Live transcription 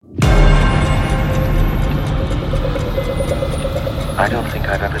I don't think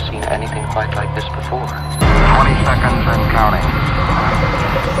I've ever seen anything quite like this before. 20 seconds and counting.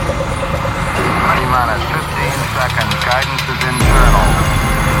 T-minus 15 seconds. Guidance is internal.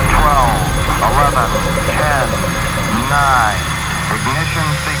 12, 11, 10, 9. Ignition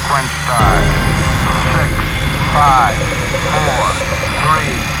sequence start. 6, 5, 4,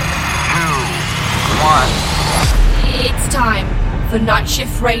 3, 2, 1. It's time for Night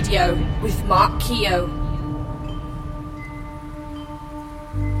Shift Radio with Mark Keogh.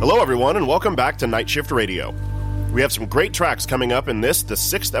 Hello everyone and welcome back to Night Shift Radio. We have some great tracks coming up in this, the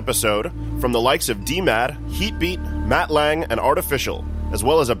 6th episode, from the likes of DMAD, Heatbeat, Matt Lang, and Artificial, as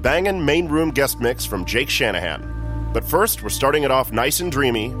well as a bangin' main room guest mix from Jake Shanahan. But first, we're starting it off nice and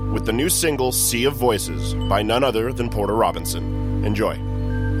dreamy with the new single Sea of Voices by none other than Porter Robinson. Enjoy.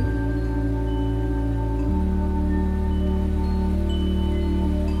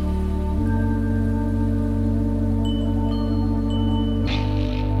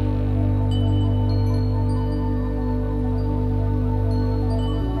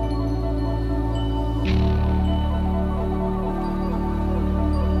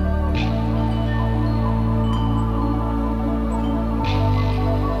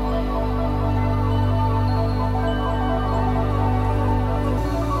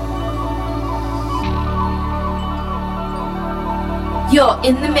 You're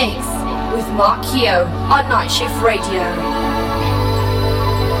in the mix with Mark Keogh on Night Shift Radio.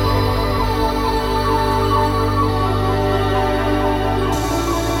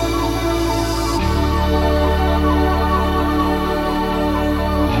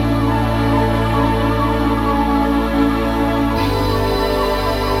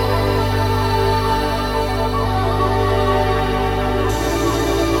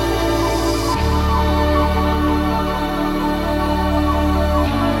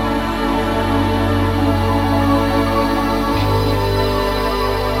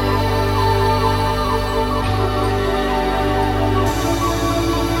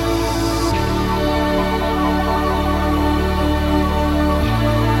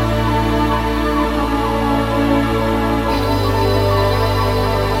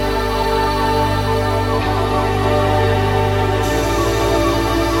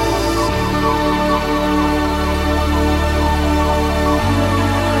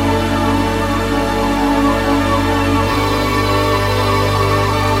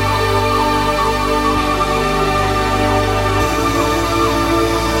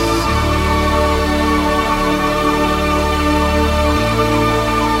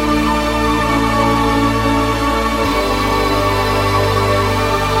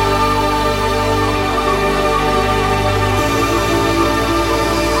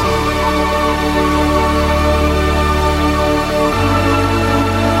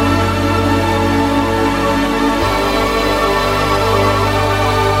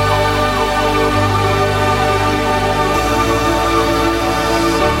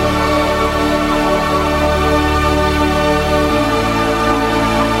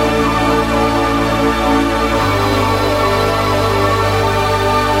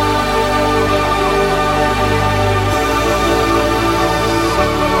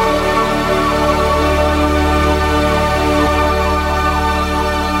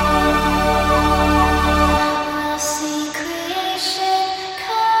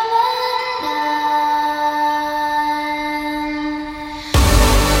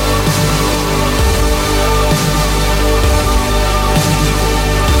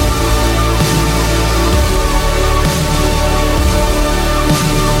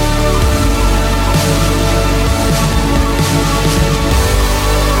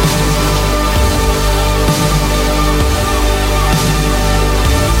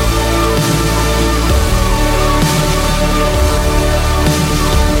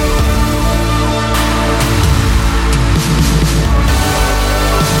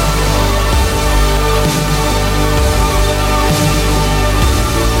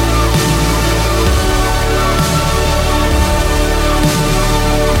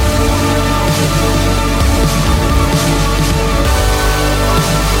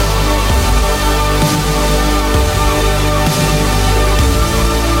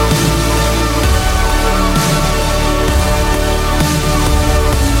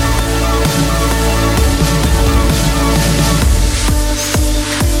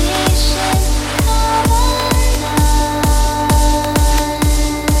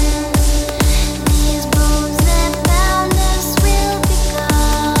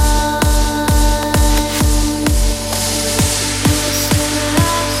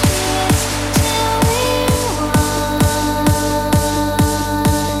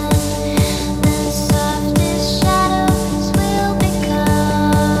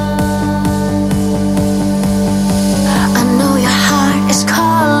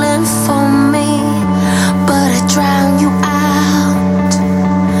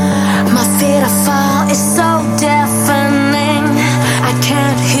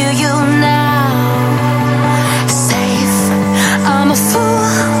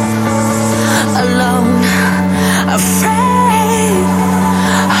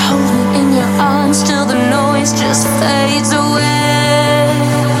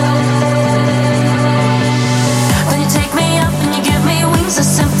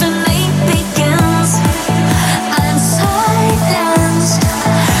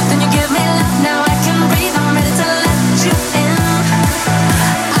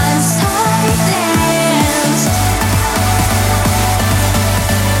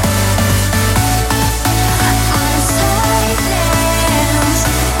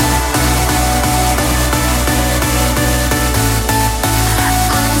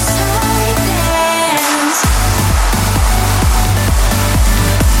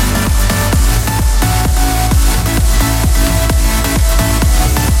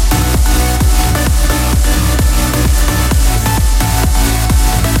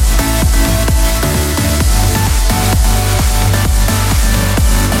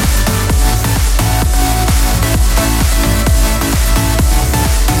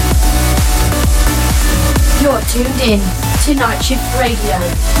 You're tuned in to Night Shift Radio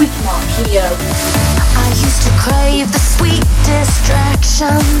with Mark Keogh. I used to crave the sweet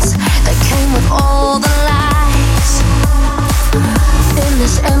distractions that came with all the lies. In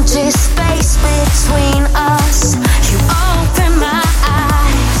this empty space between us, you open my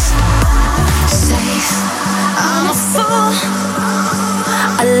eyes. Safe, I'm a fool,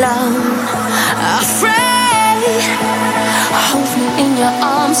 alone, afraid. Hold me in your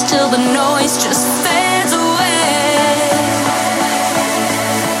arms till the noise just fades away.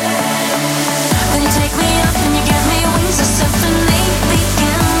 Then you take me up and you give me wings, a symphony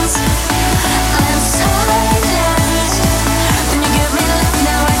begins. I'm silent. Then you give me love,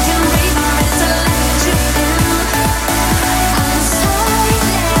 now I can breathe, I'm ready to let you in. I'm silent.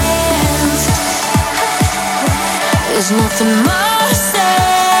 There's nothing more to say.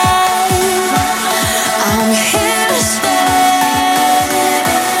 I'm here to stay.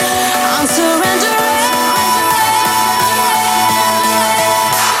 I'm surrendering.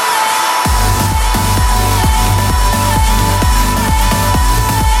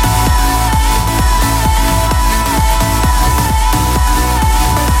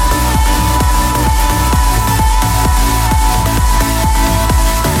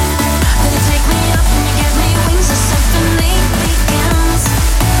 Then you take me up and you give me wings, a symphony begins.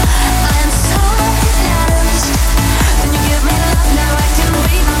 I'm silent. Then you give me love, now I can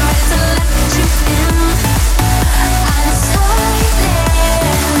breathe, I'm ready to let you in. I'm silent.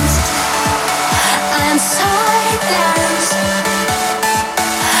 I'm silent.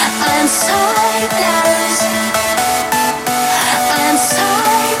 I'm silent. I'm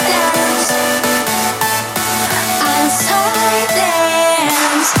silent. I'm silent.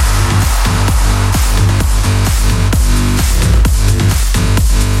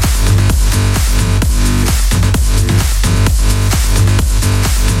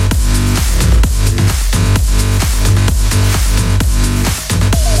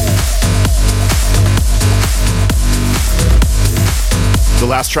 The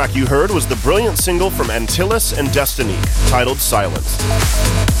last track you heard was the brilliant single from Antilles and Destinique, titled Silence.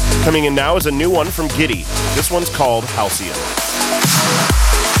 Coming in now is a new one from Giddy. This one's called Halcyon.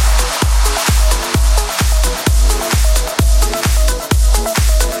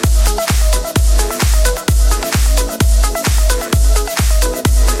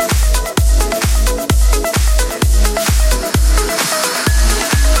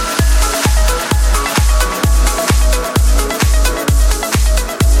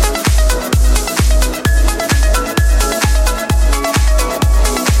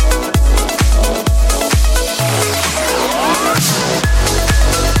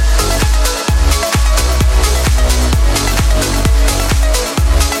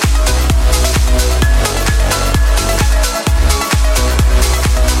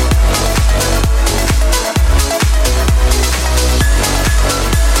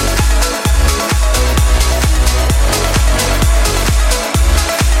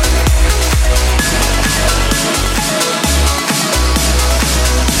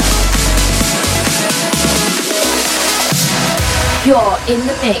 You're in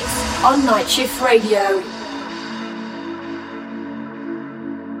the mix on Night Shift Radio.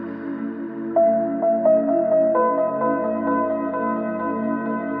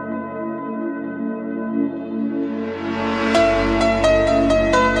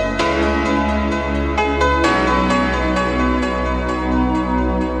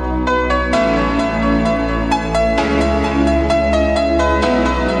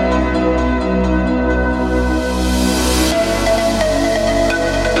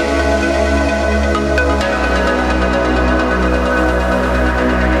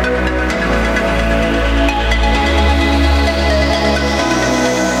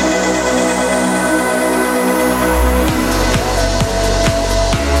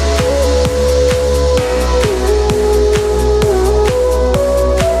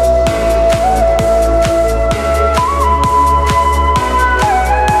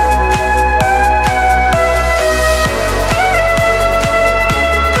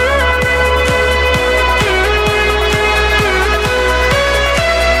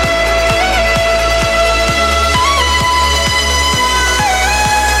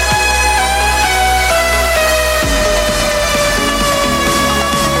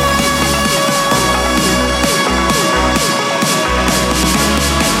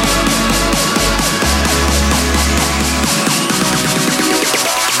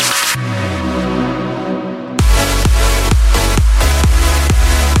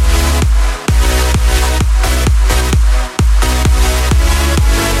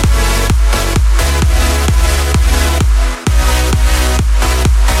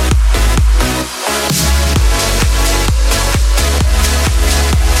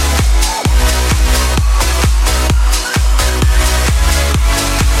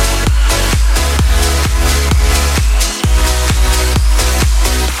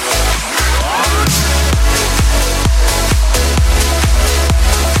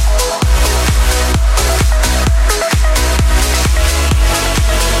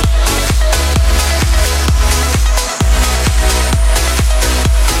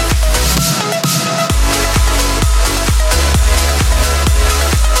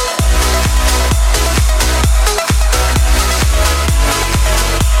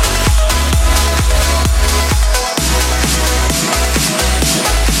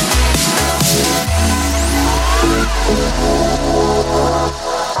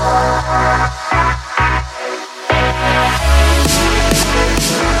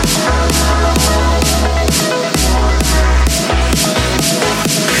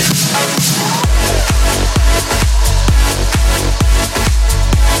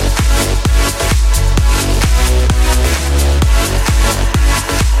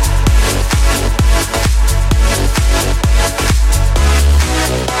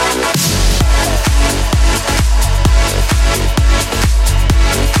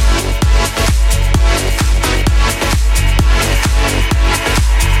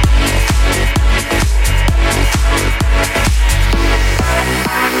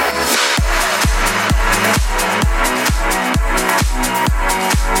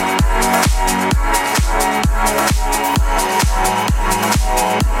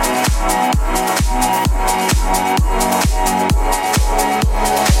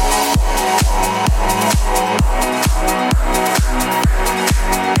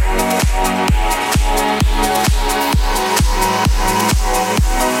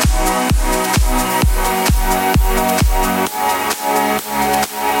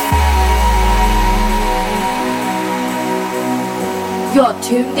 You're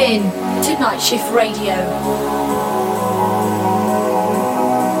tuned in to Night Shift Radio.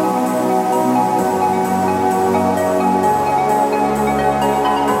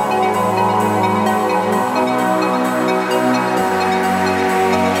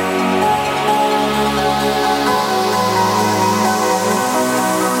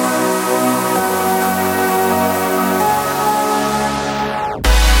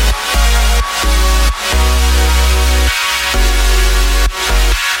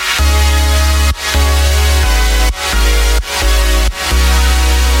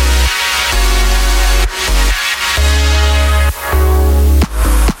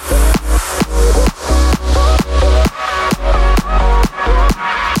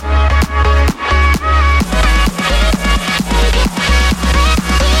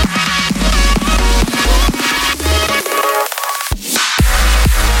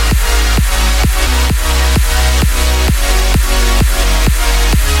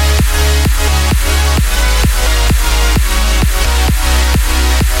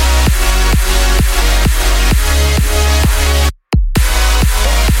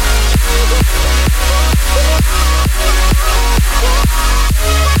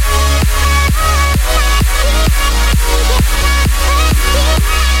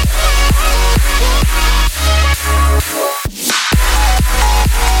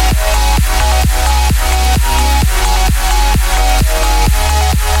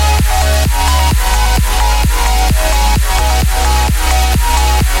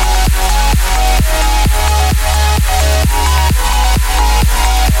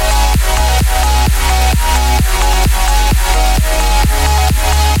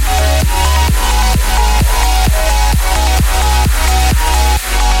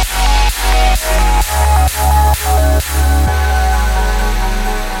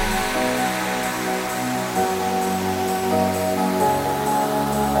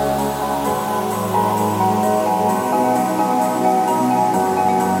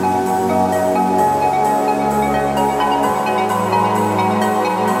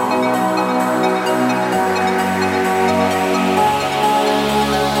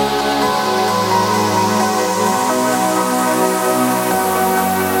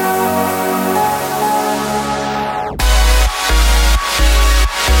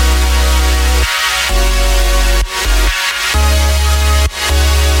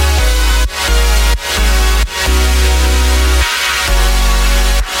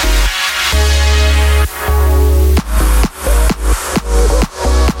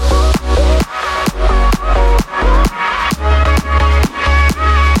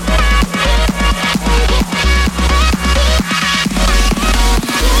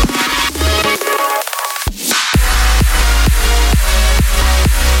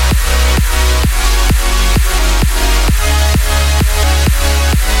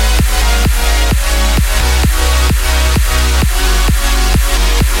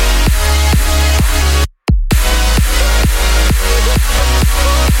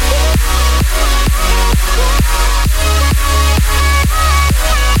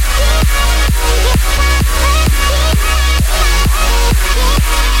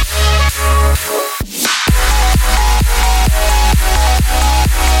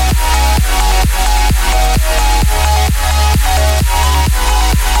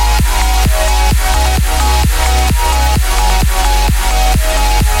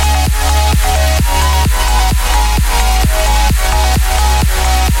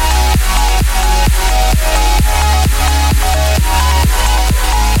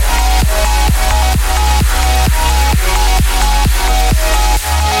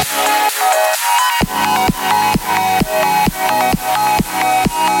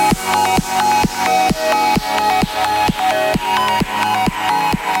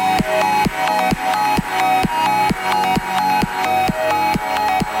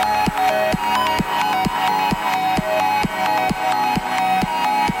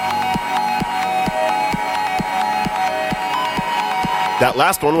 That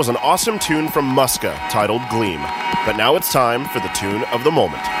last one was an awesome tune from Muska titled Gleam. But now it's time for the tune of the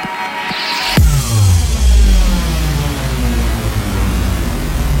moment.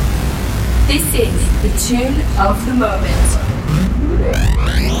 This is the tune of the moment.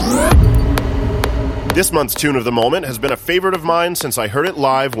 This month's tune of the moment has been a favorite of mine since I heard it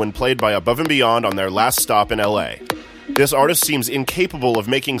live when played by Above and Beyond on their last stop in LA. This artist seems incapable of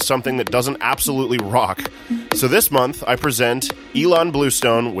making something that doesn't absolutely rock. So this month, I present Elon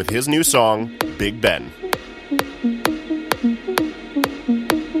Bluestone with his new song, Big Ben.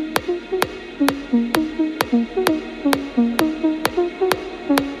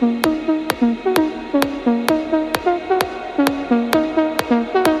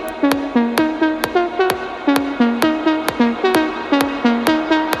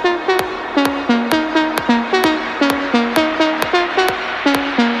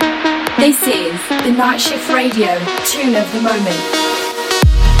 This is the Night Shift Radio tune of the moment.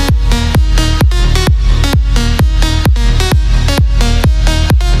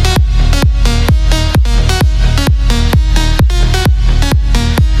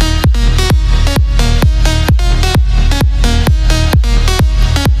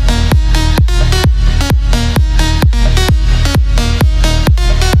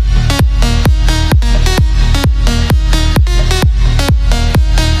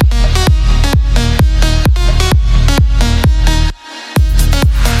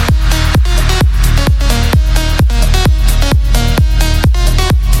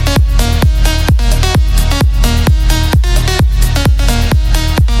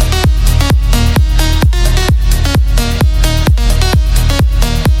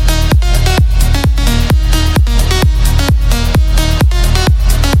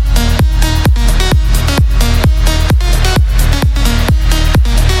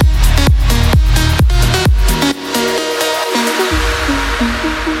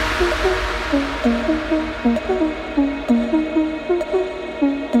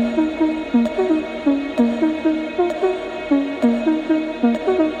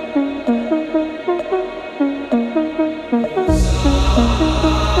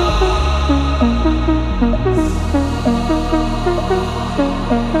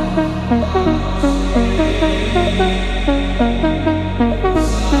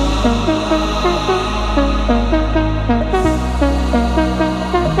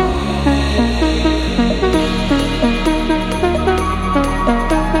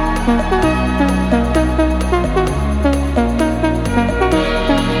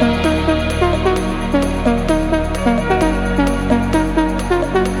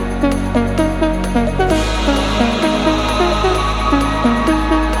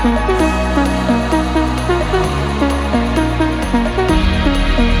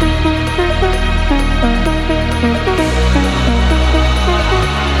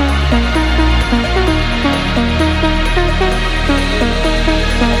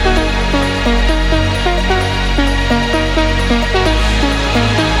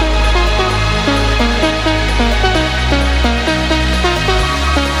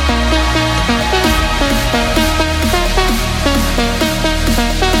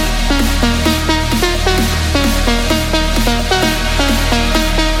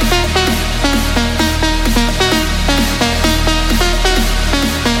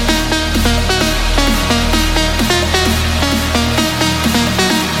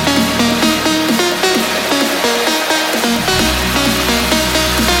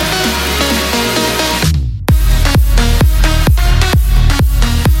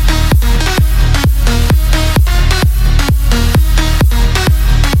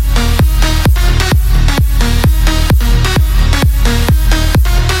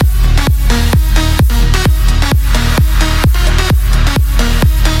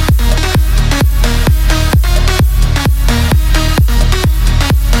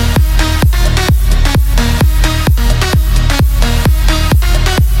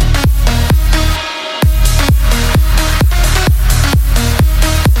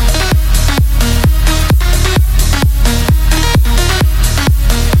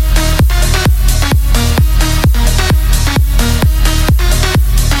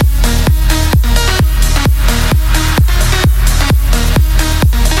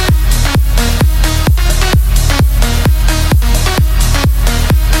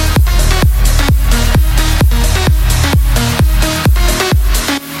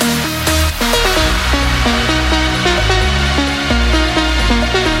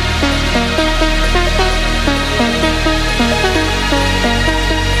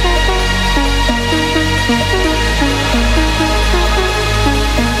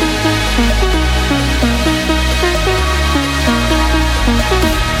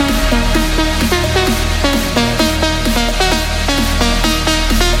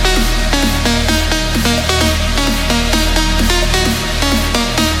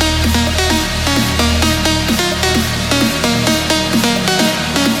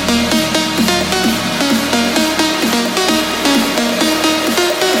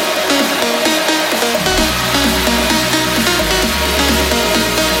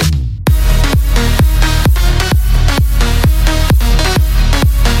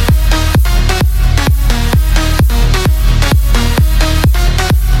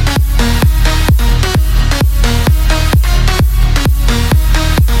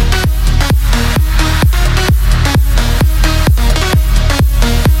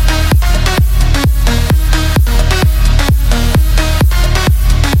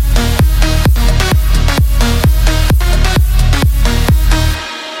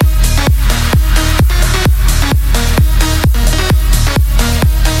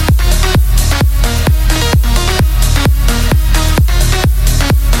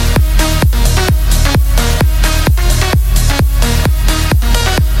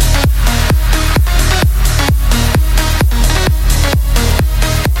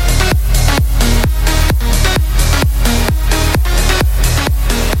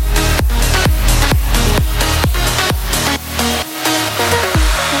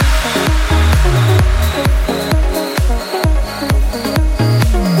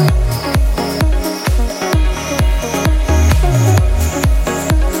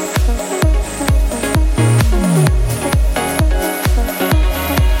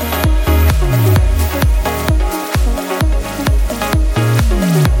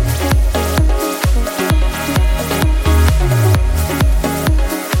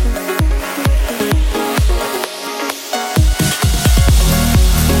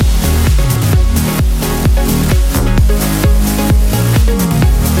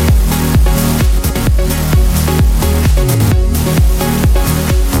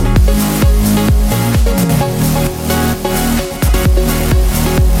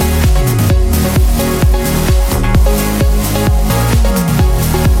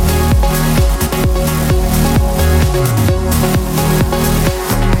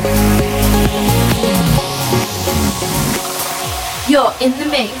 You're in the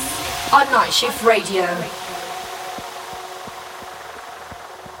mix on Night Shift Radio.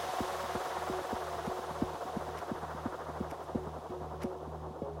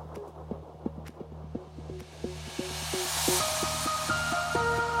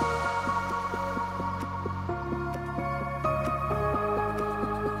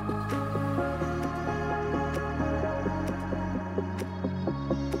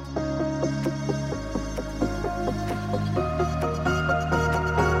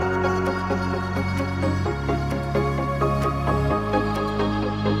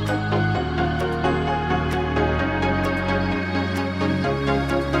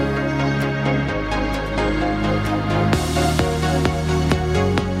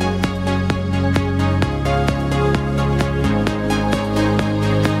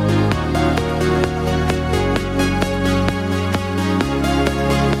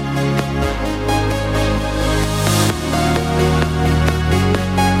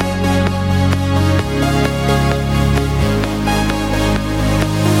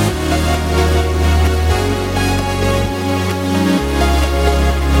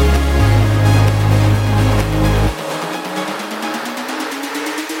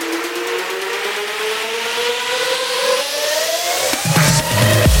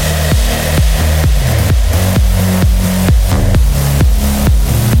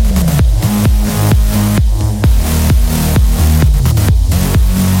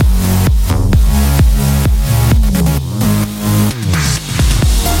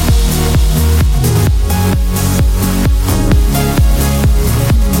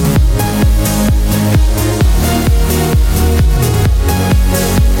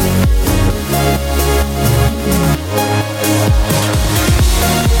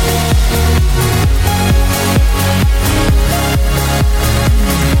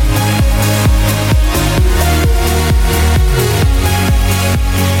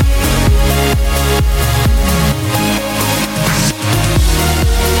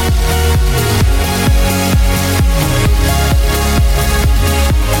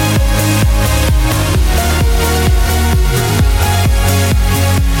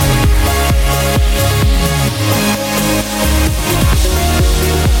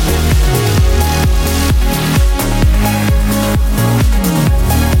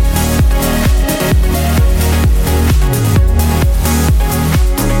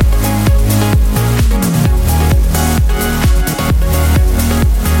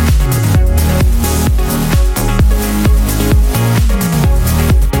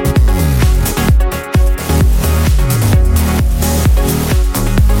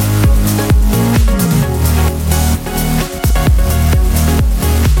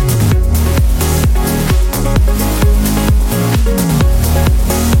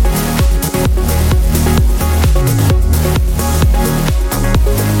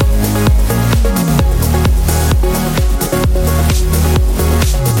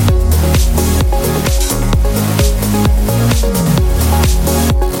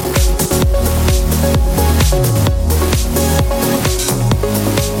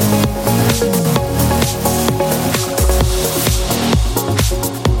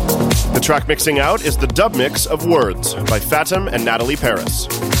 track mixing out is the dub mix of Words by Fatum and Natalie Paris.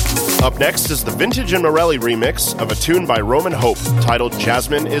 Up next is the Vintage and Morelli remix of a tune by Roman Hope titled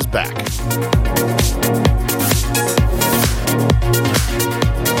Jasmine is Back.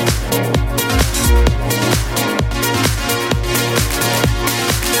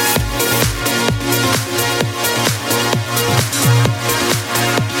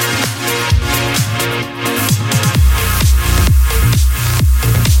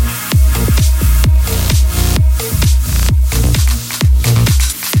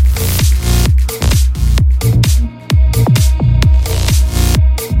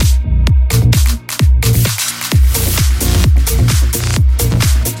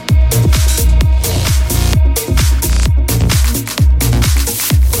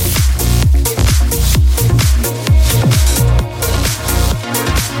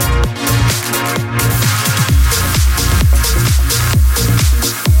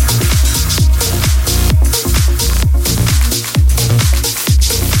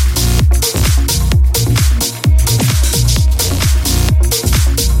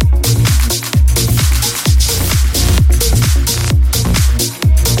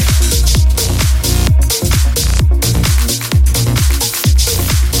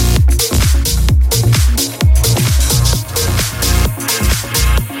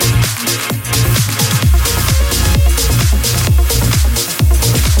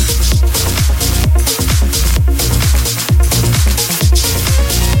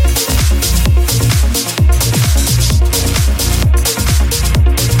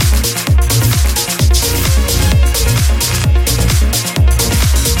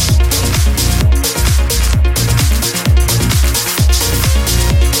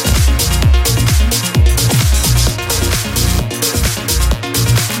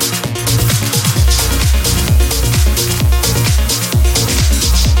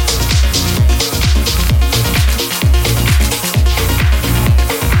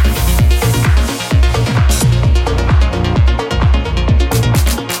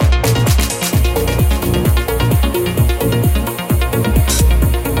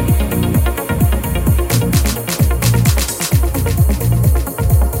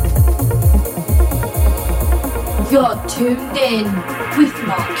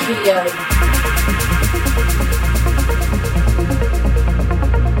 Marquio.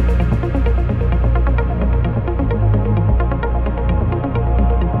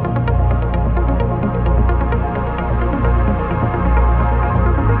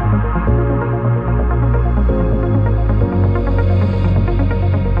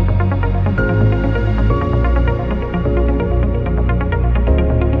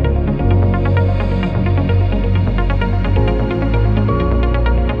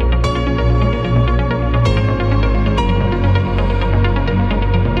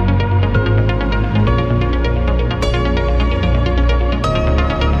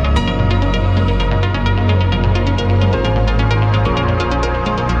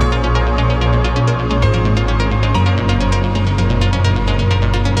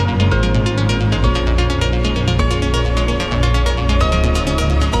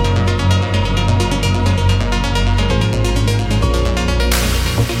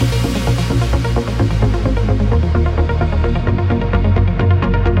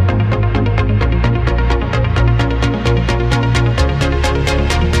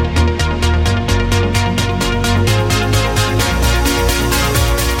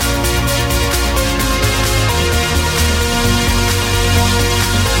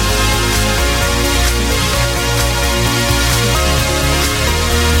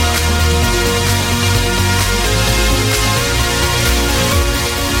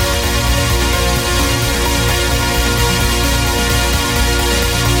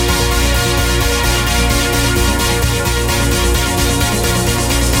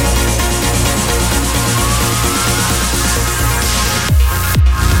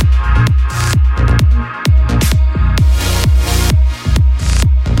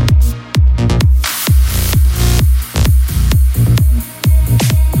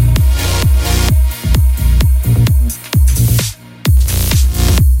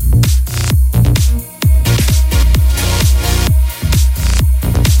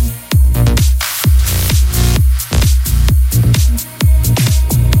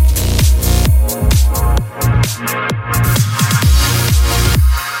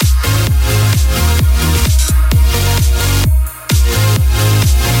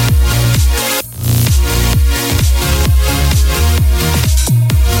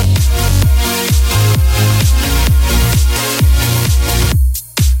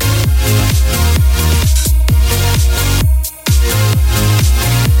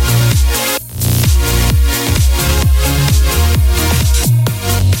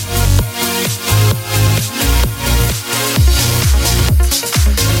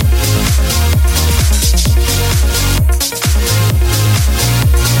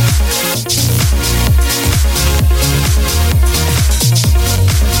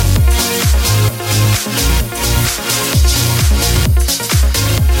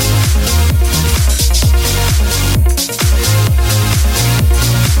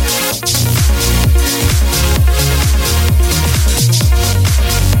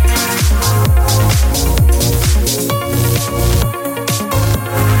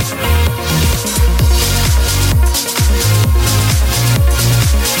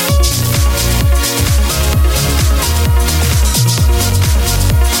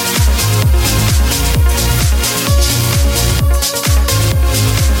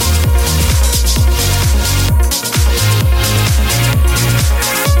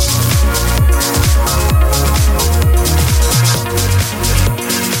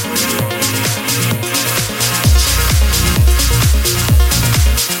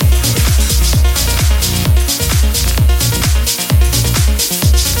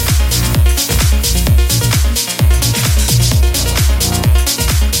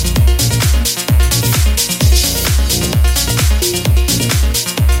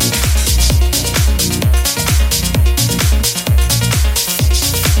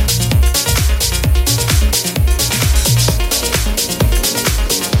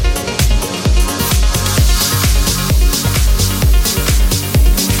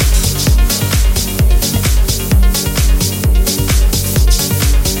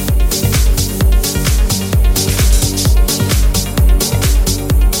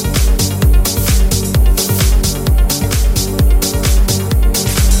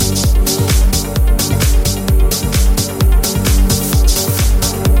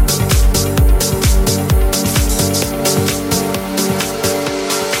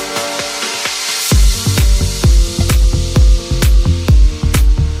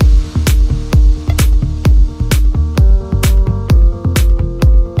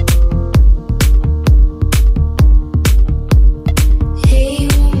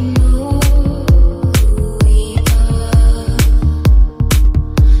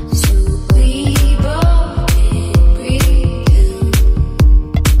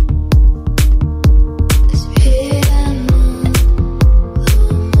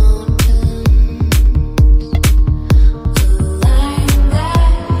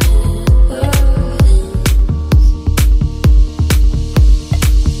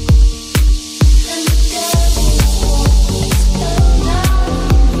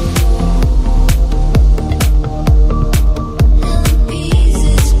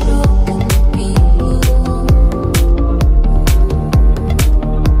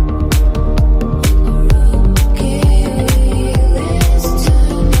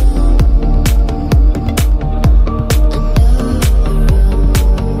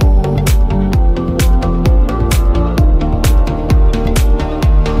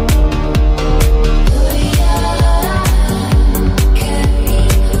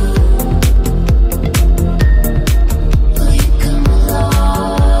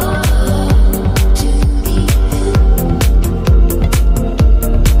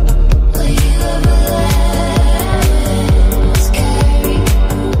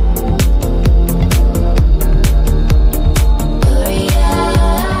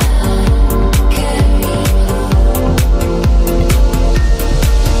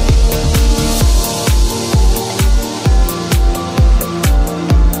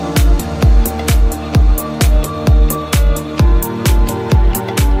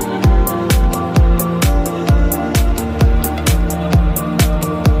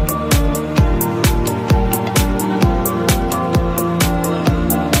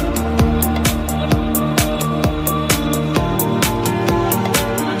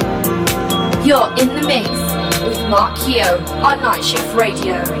 You're in the mix with Mark Keogh on Night Shift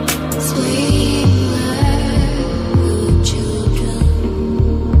Radio. Sweet children,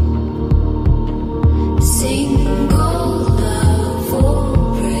 sing all love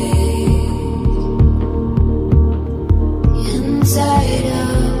for praise. Inside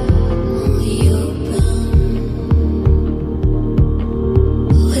out, only open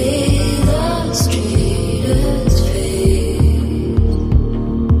with the straightest face.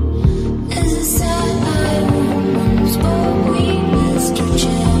 As a sad night woman spoke, we Mr.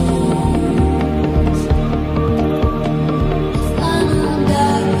 Jones. The final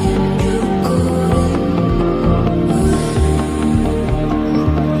diamond you couldn't win.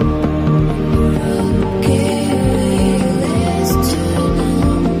 Careless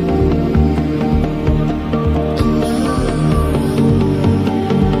turning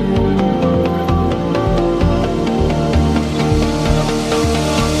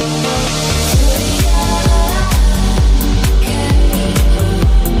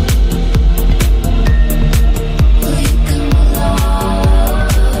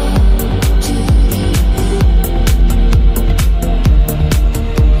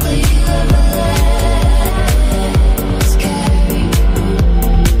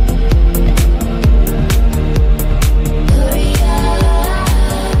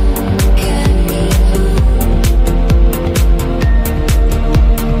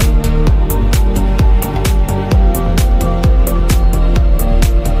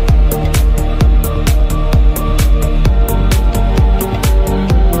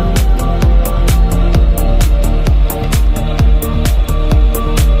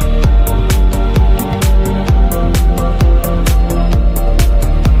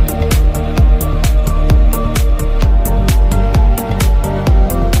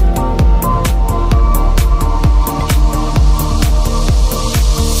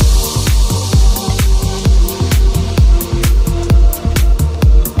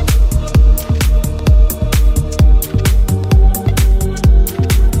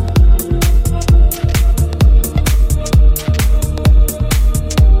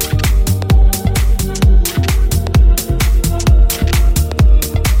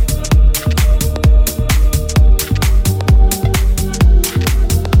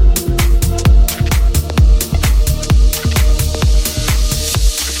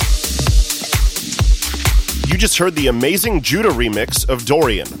just heard the amazing Judah remix of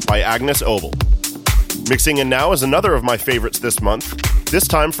Dorian by Agnes Obel. Mixing in now is another of my favorites this month, this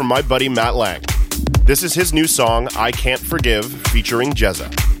time from my buddy Matt Lang. This is his new song, I Can't Forgive, featuring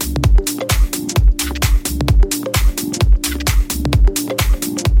Jezza.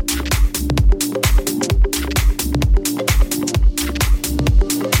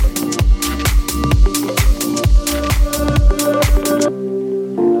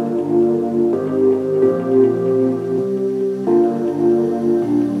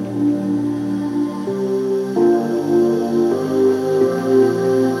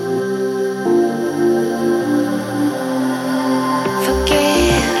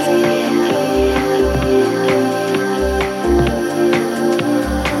 forgive.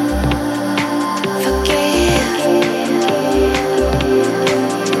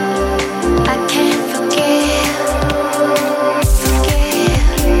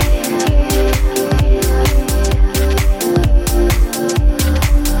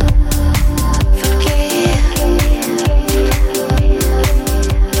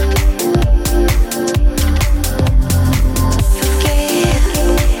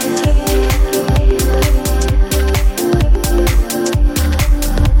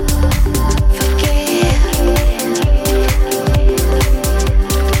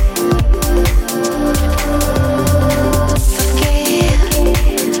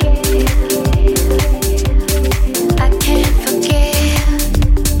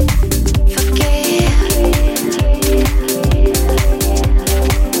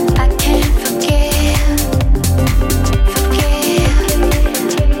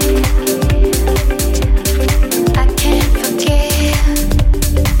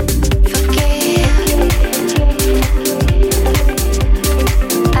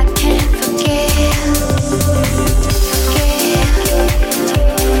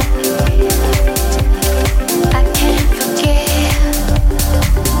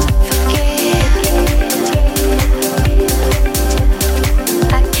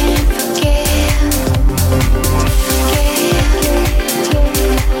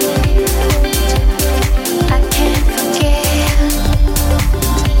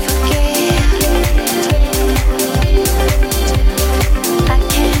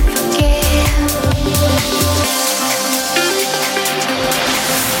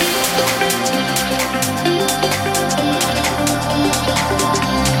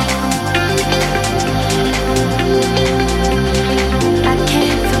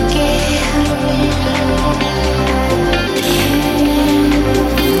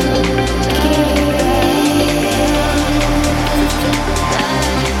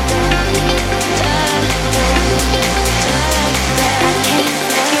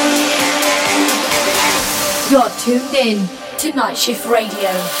 in to Night Shift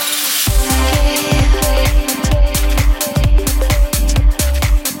Radio.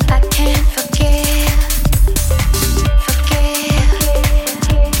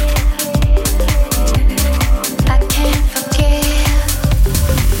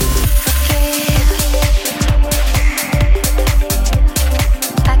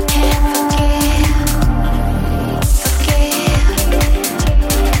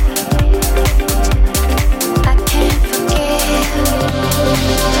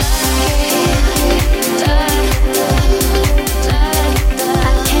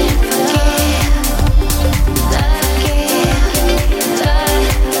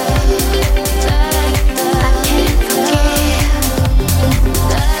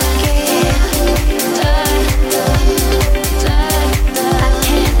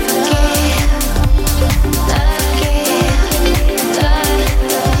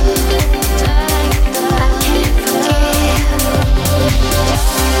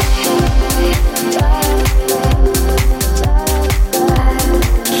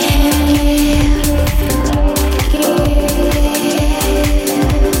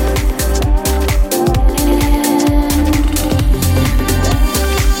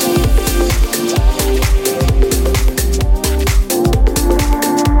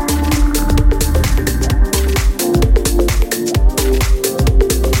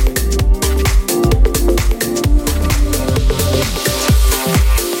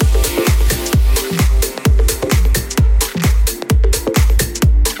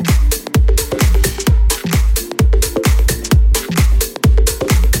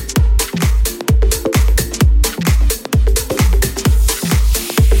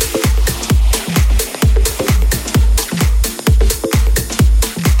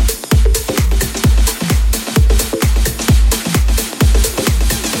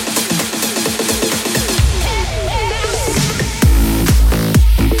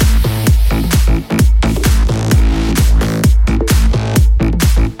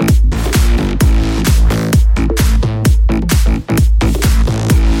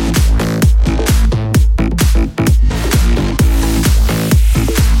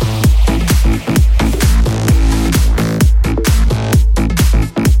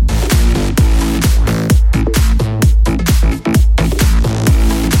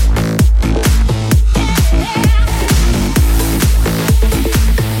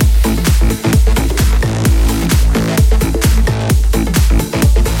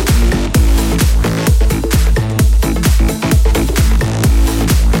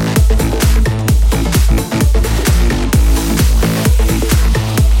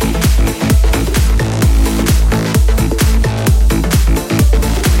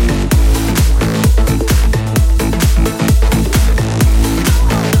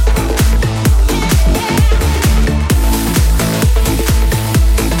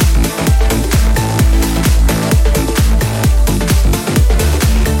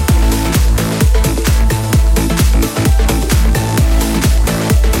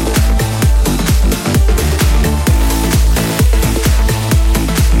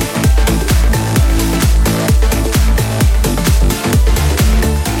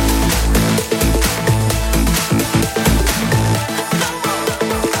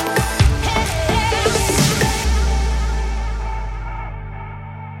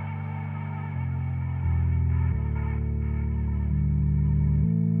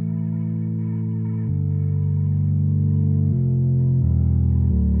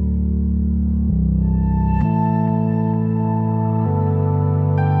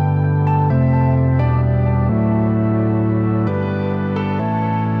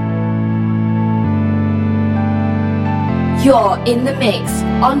 You're in the mix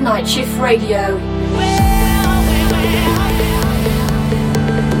on Night Shift Radio.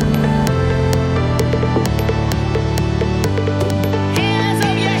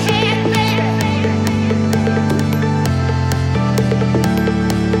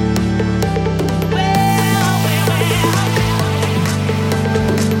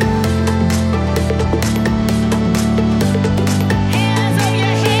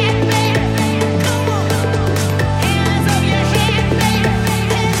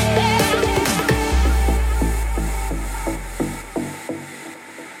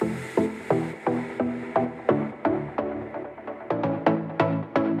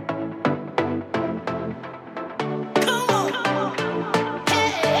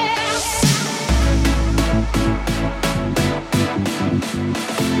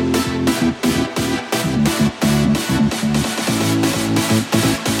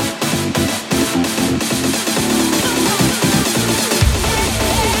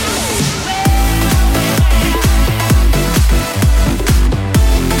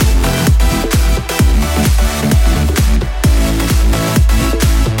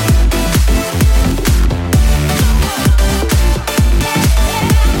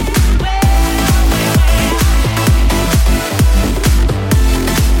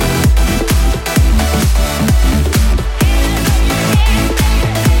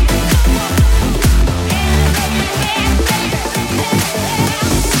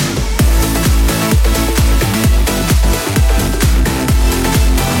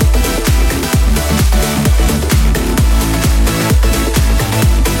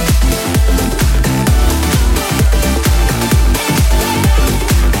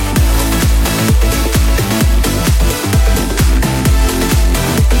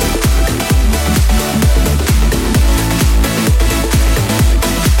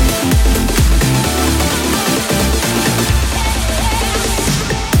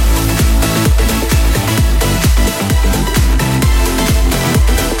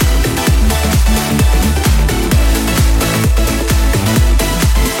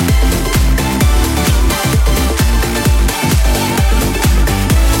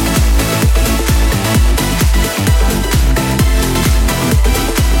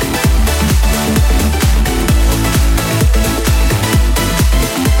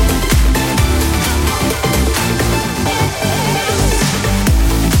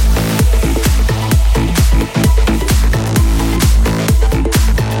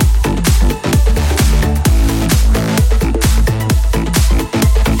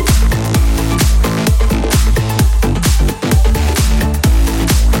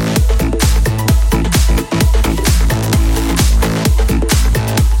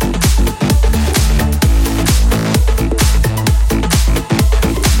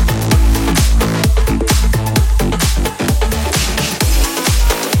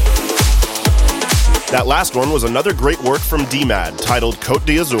 That last one was another great work from DMAD titled Côte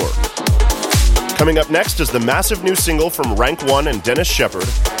d'Azur. Coming up next is the massive new single from Rank 1 and Dennis Shepard.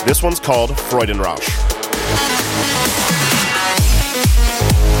 This one's called Freudenrausch.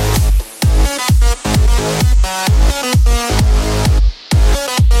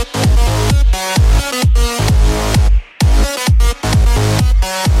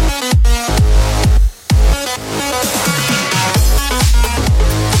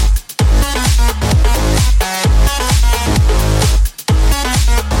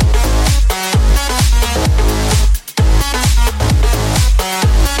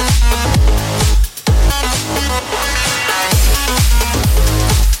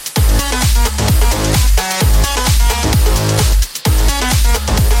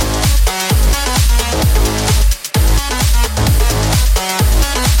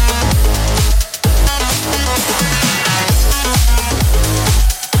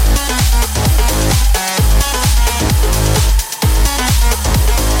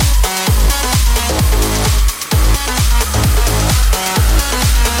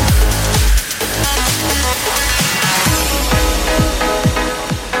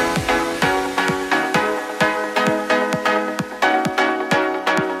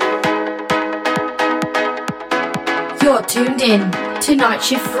 You're tuned in to Night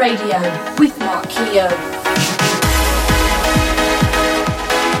Shift Radio with Mark Keogh.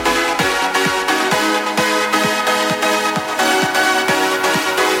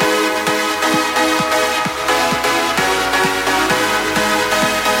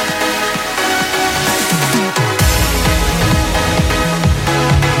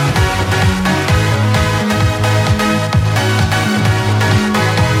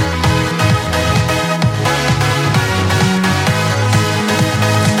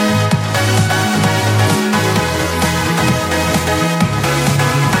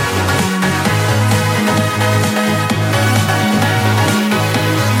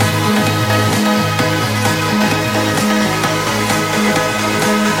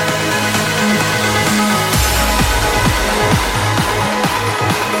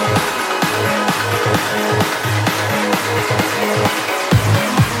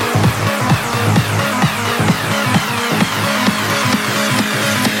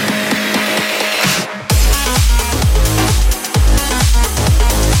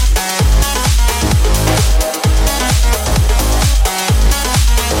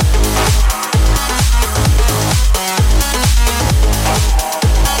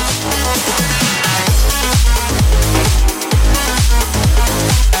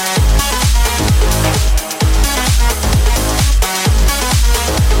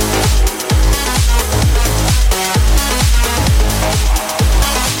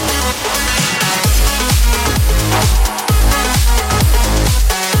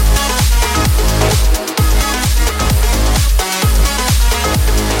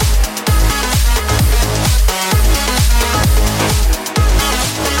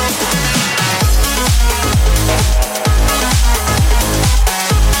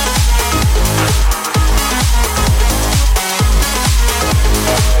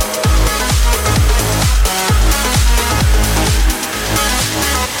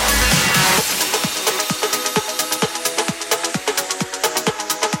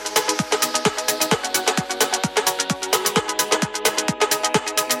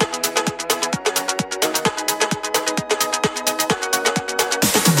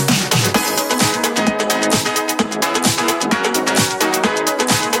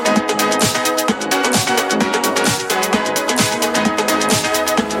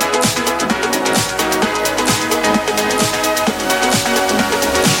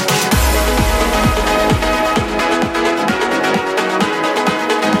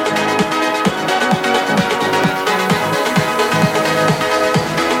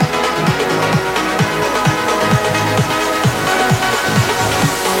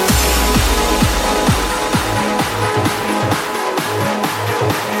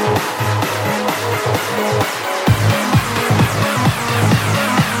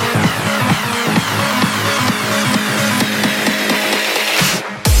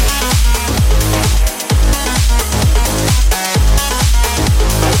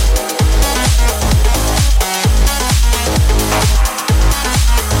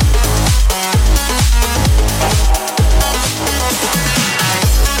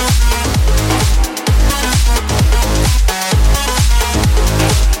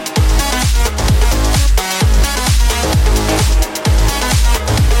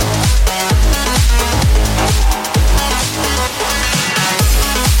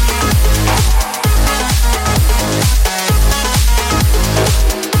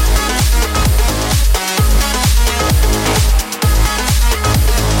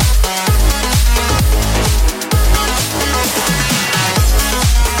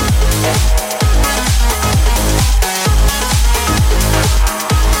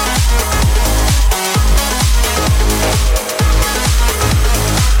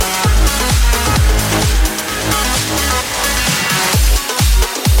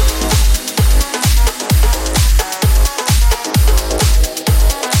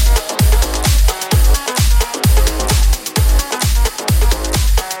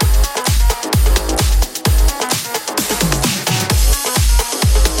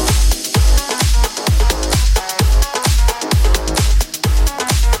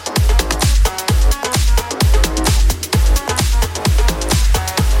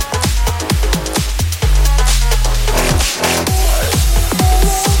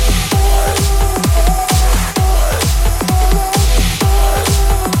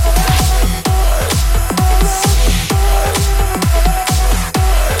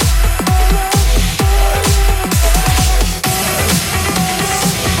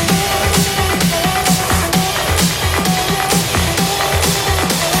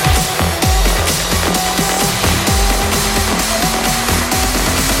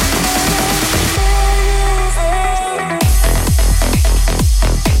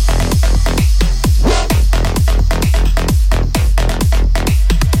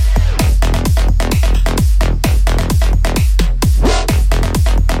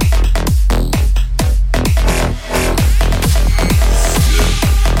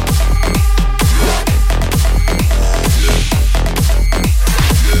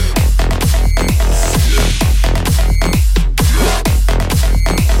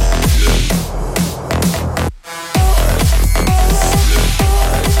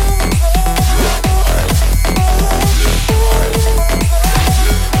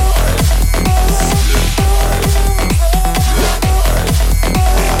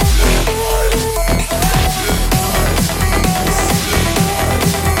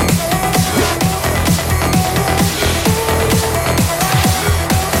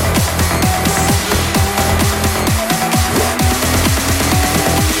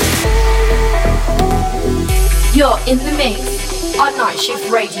 You're in the mix on Night Shift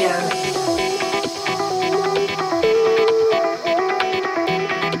Radio.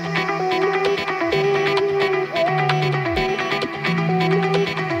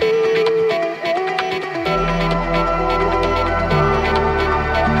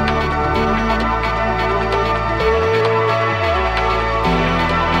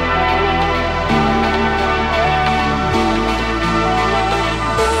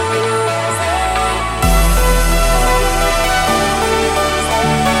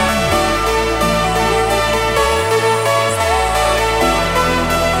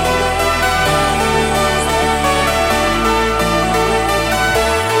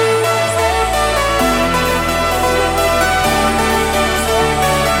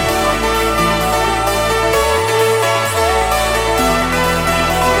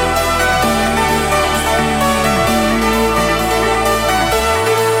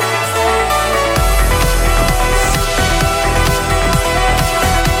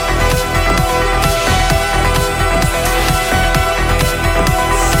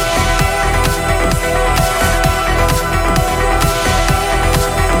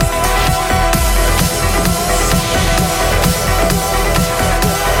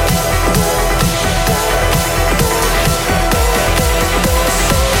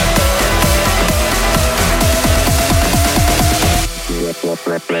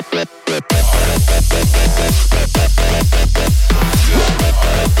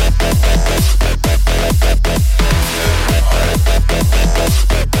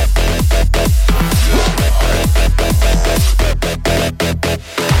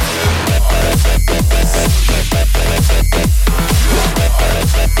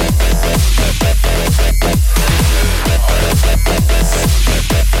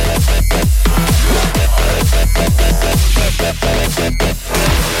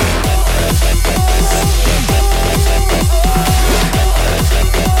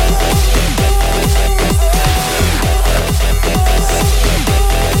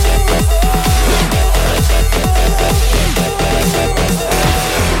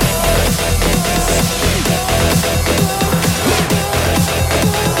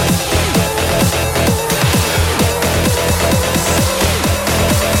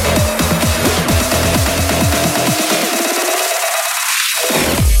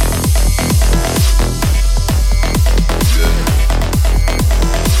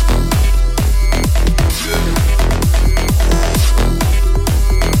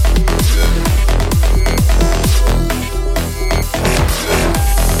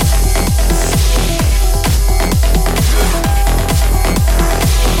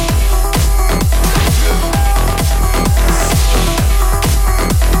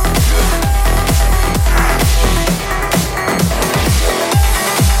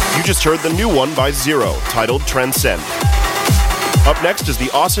 Heard the new one by Zero, titled Transcend. Up next is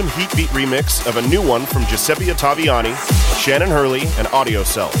the awesome Heat Beat remix of a new one from Giuseppe Ottaviani, Shannon Hurley, and Audio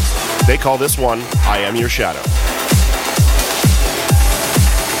Cells. They call this one I Am Your Shadow.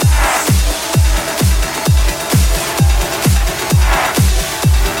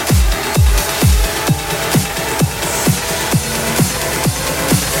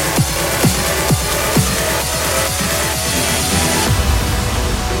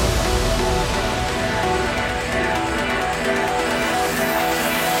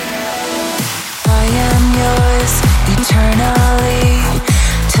 Eternally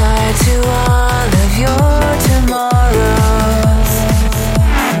tied to all of your tomorrows.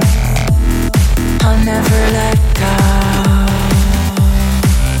 I'll never let go.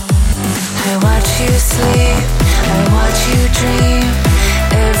 I watch you sleep, I watch you dream.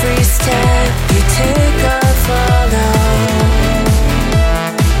 Every step you take, I follow.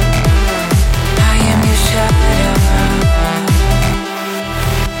 I am your shadow.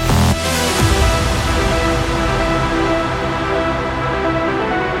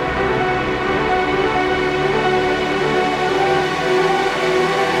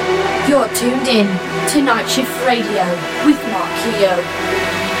 You're tuned in to Night Shift Radio with Mark Keogh.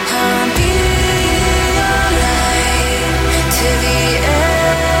 I'll be your light to the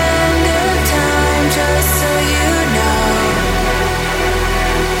end of time, just so you know.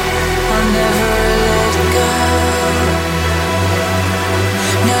 I'll never let go.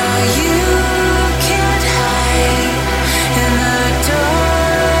 No, you can't hide in the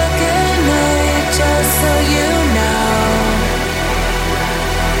dark at night, just so you know.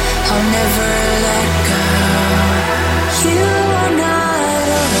 I'll never let go. You are not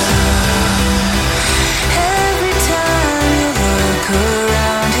alone. Every time you look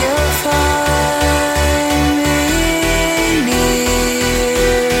around, you'll find me near.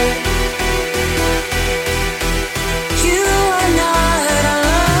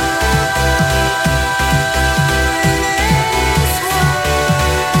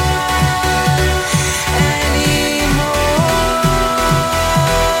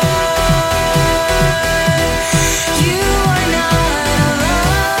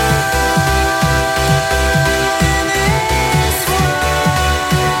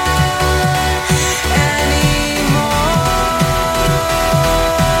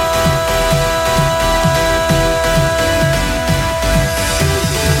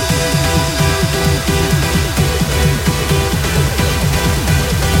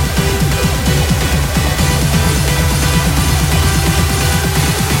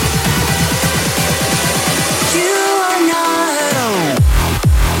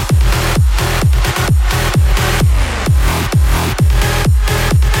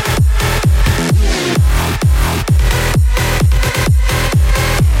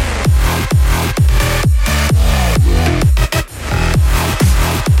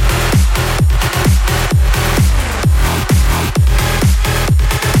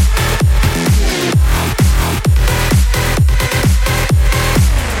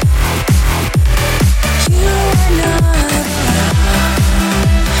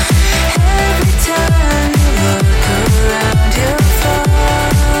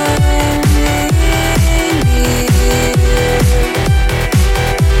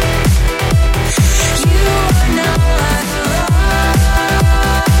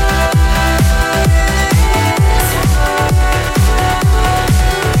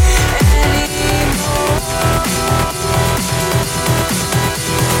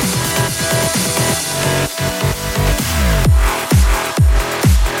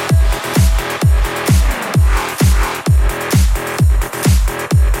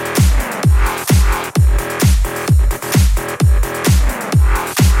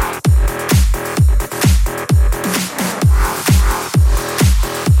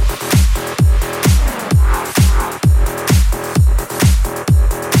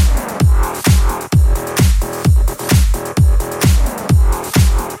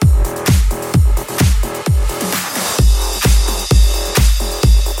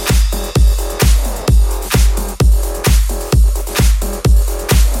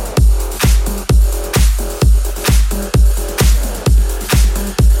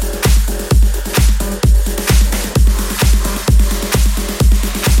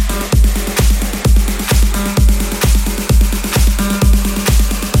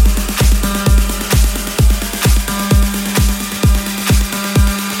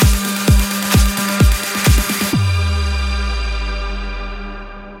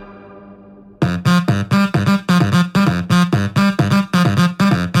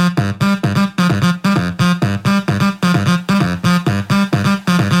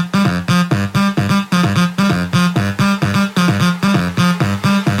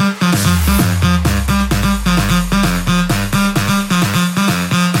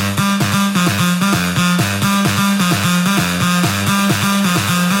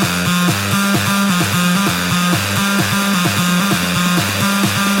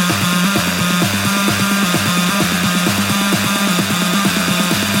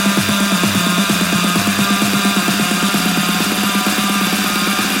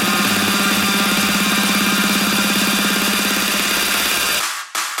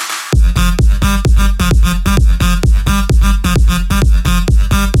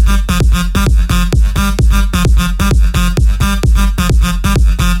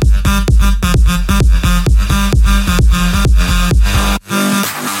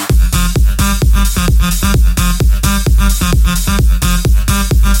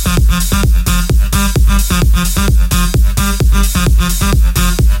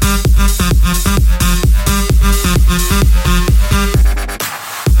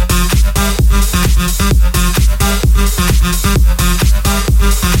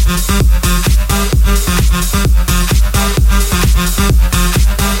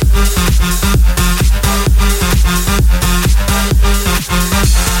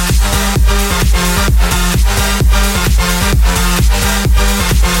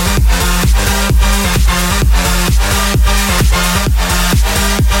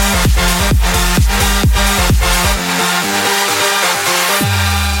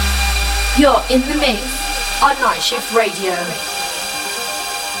 You're in the mix on Night Shift Radio.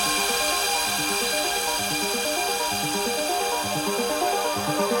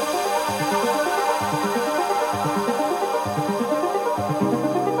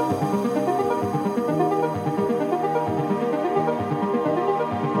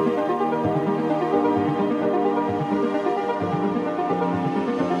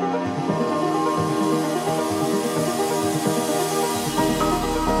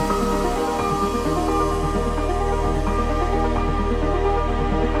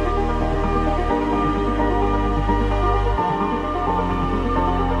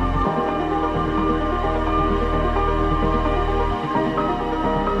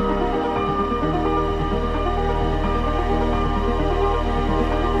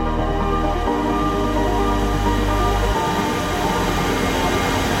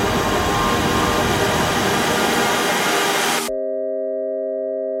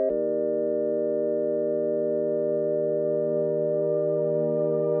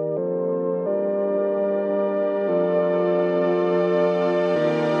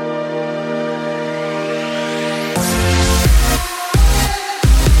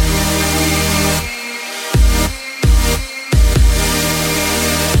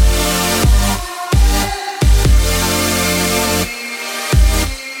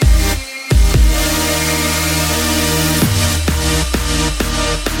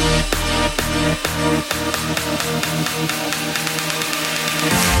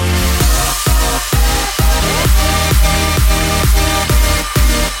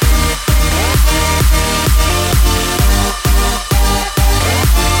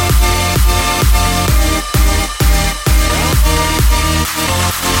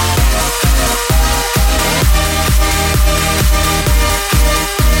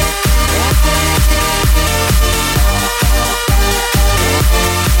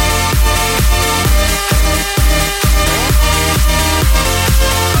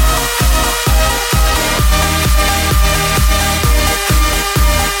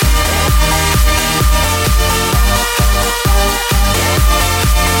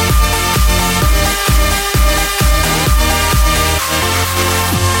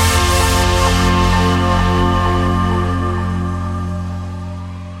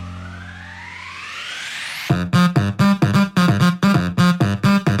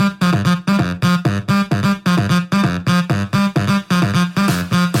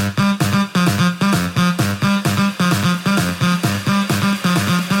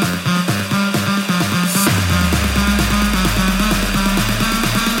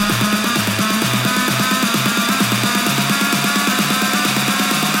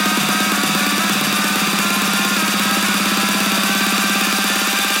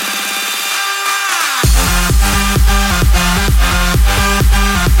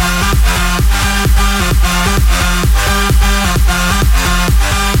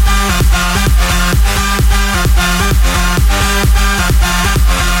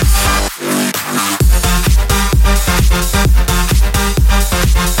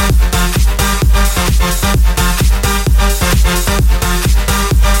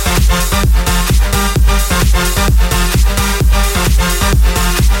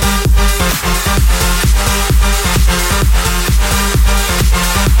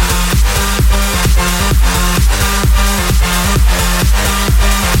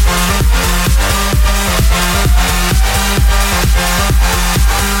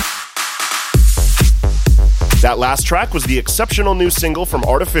 That last track was the exceptional new single from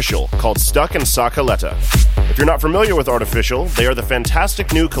Artificial called Stuck in Sa Caleta. If you're not familiar with Artificial, they are the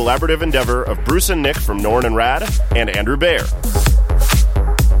fantastic new collaborative endeavor of Bruce and Nick from Norn and Rad and Andrew Bayer.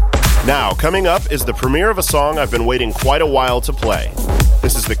 Now, coming up is the premiere of a song I've been waiting quite a while to play.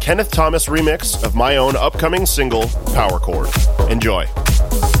 This is the Kenneth Thomas remix of my own upcoming single, Power Chord. Enjoy.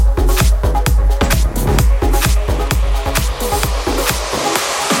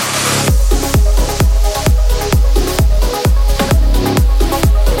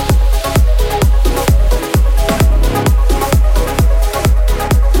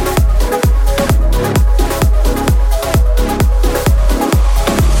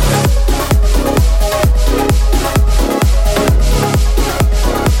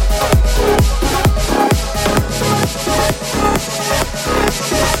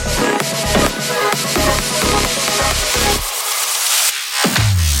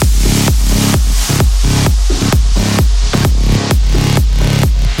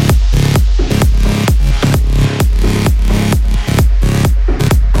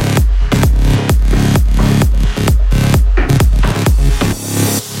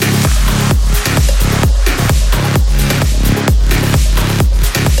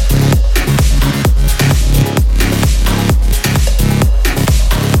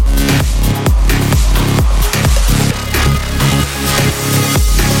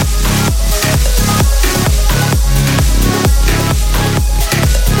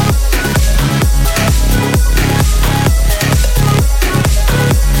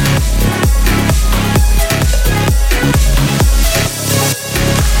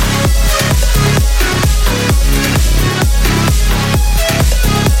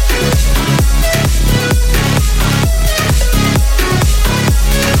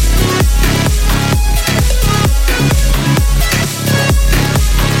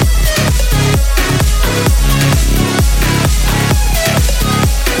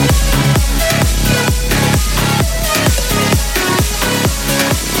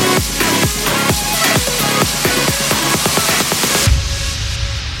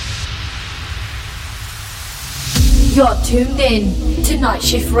 You're tuned in to Night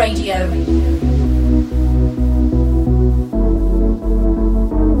Shift Radio.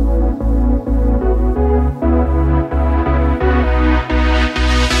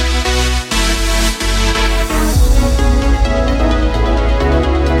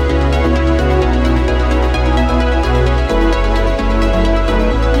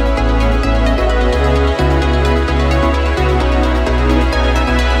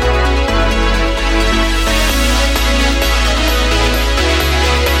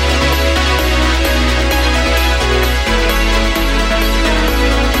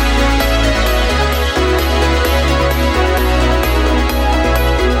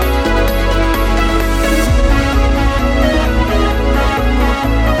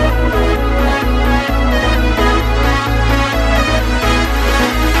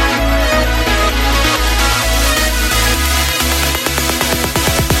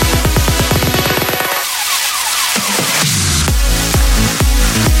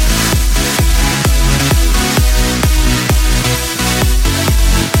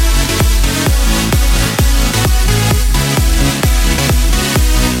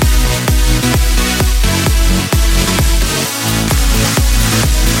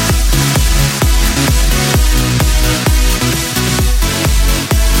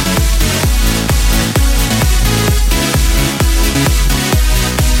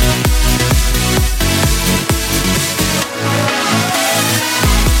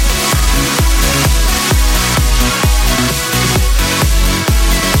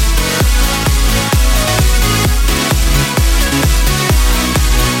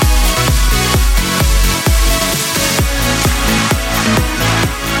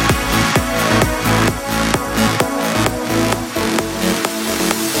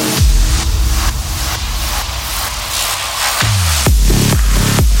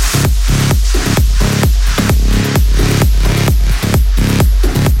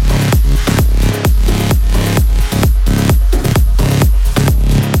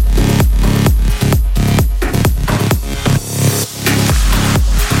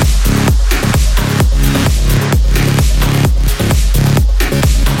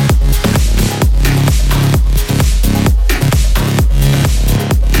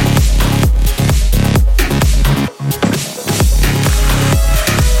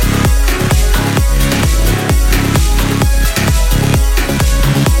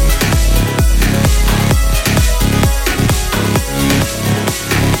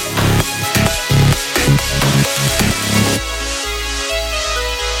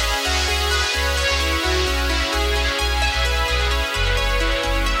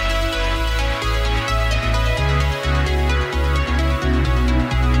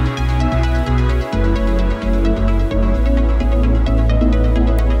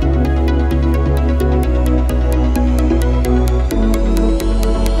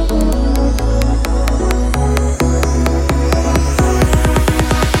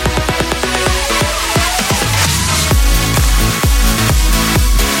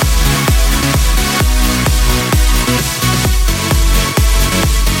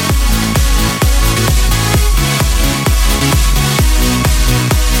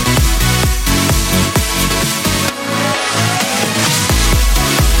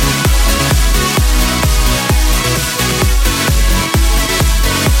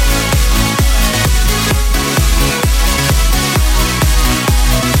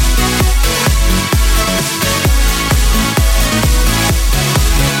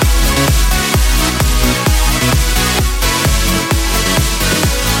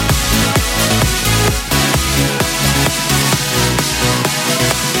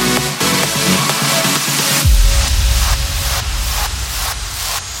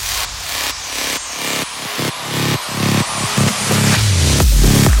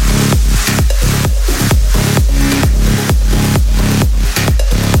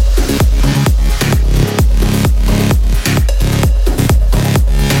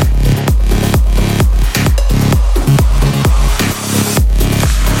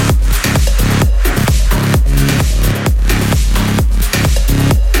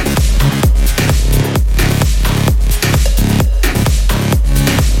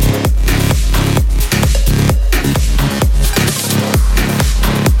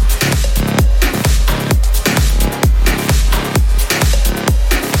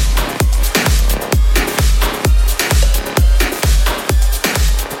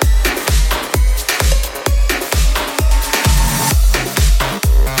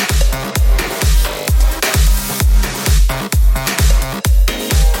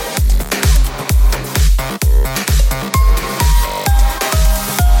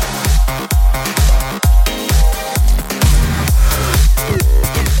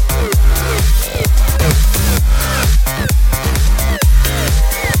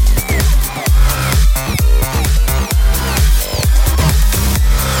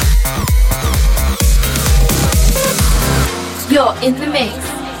 You're in the mix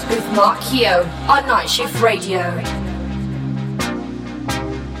with Mark Keogh on Night Shift Radio.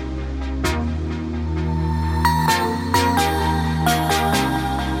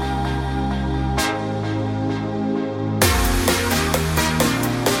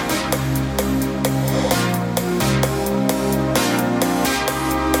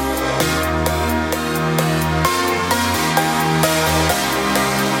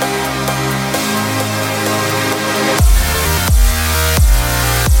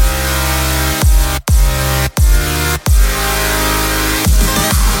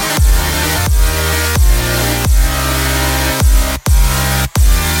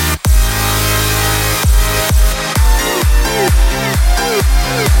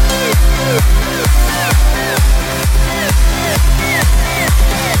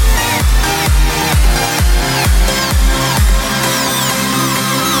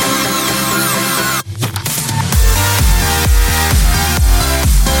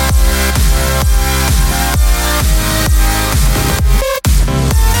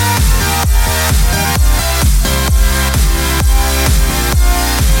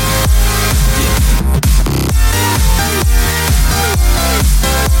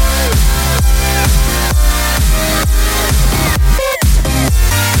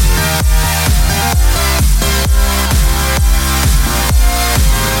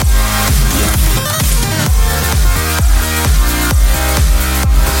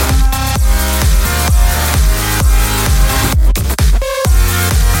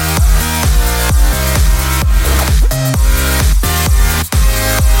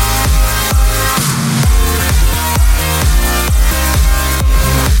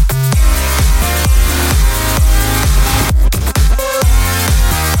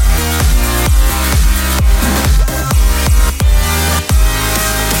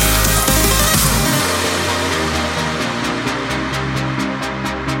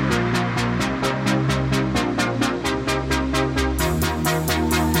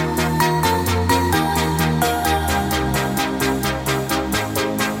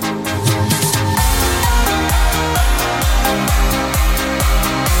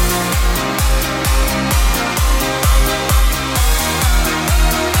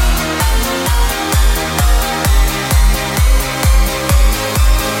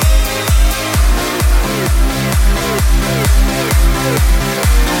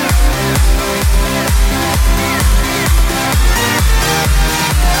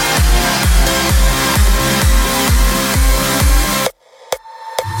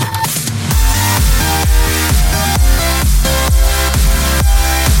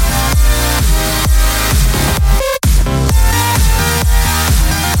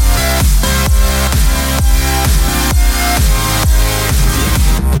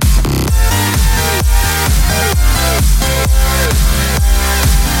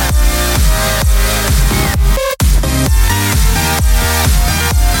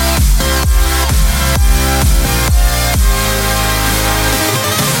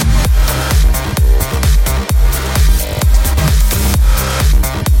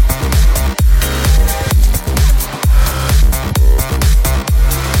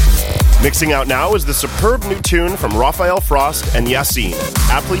 Mixing out now is the superb new tune from Raphael Frost and Yassine,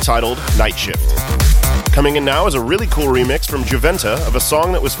 aptly titled Night Shift. Coming in now is a really cool remix from Juventa of a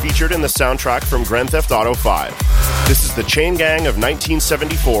song that was featured in the soundtrack from Grand Theft Auto 5. This is the Chain Gang of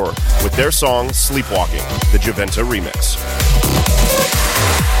 1974 with their song Sleepwalking, the Juventa remix.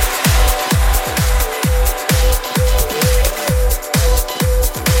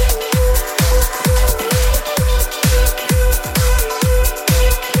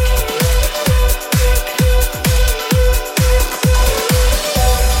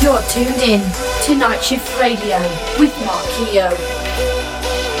 You're tuned in to Night Shift Radio with Mark Keogh.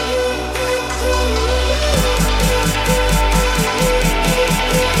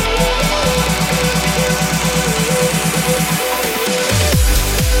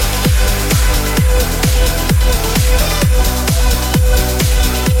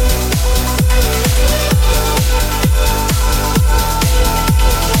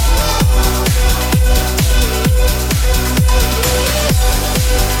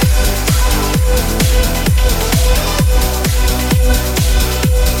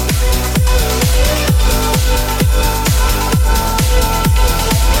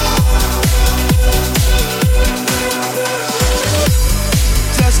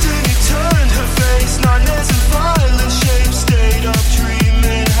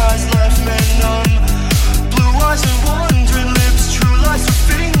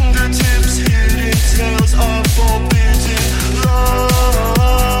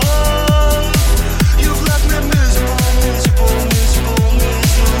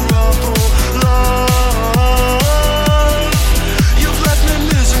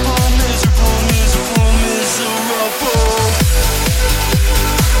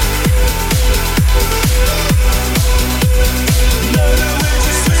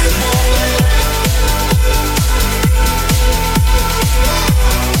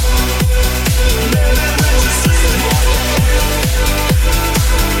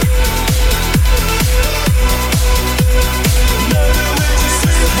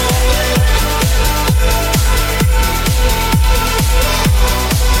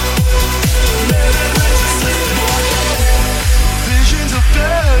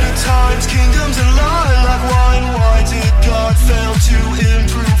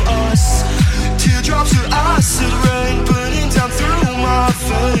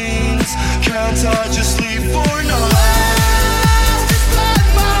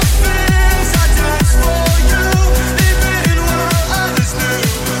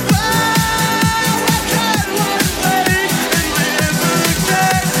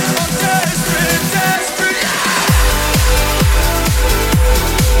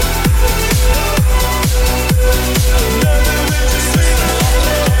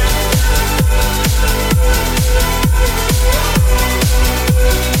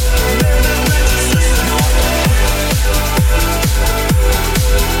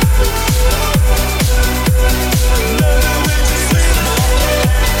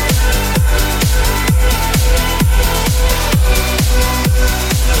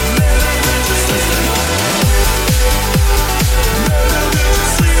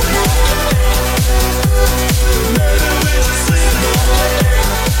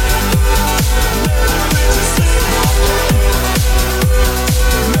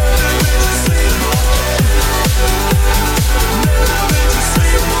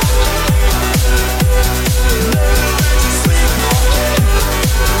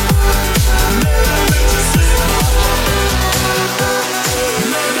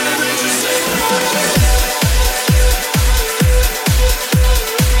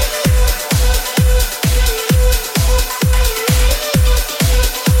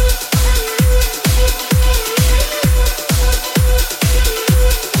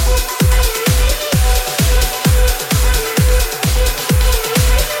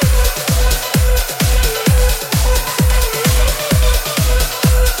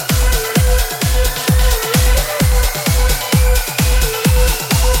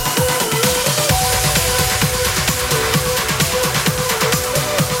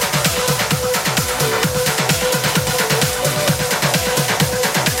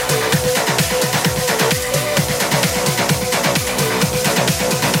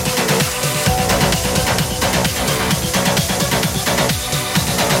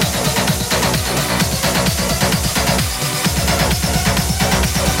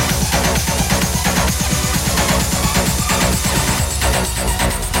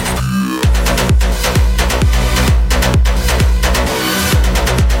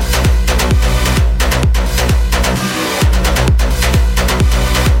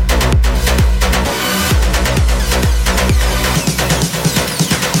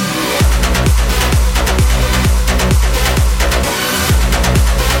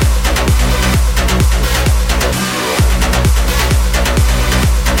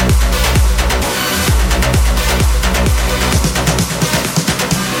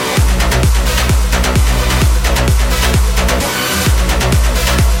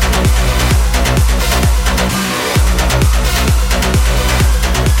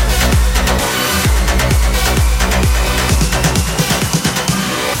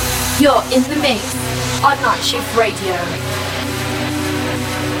 Night Shift Radio.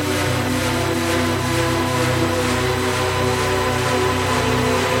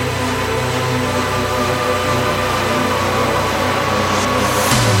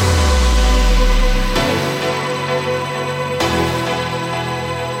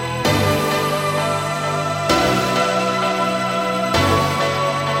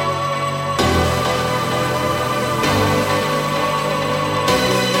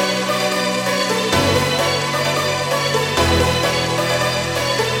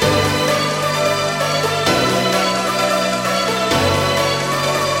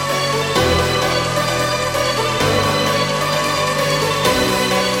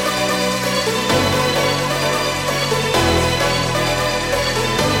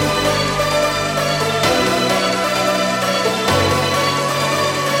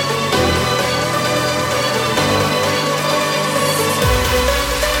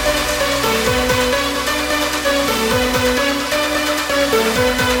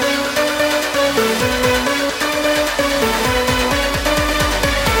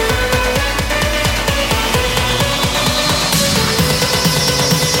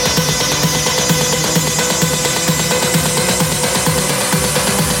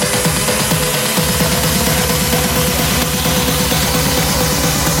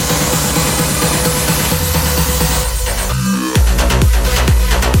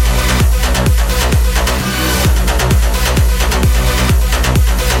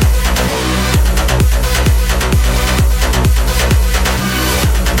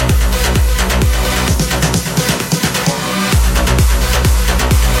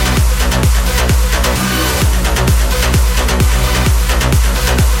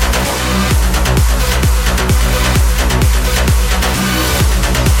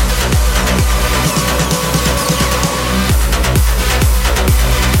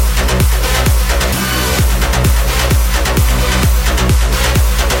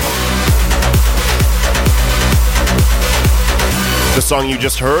 The song you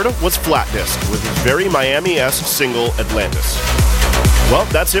just heard was Flat Disc with his very Miami-esque single Atlantis. Well,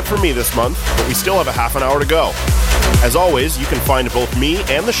 that's it for me this month, but we still have a half an hour to go. As always, you can find both me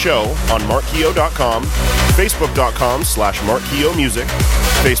and the show on markkeough.com, facebook.com/markkeoughmusic,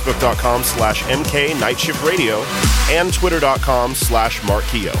 facebook.com/MK Night Shift Radio, and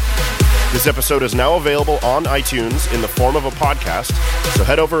twitter.com/markkeough. This episode is now available on iTunes in the form of a podcast, so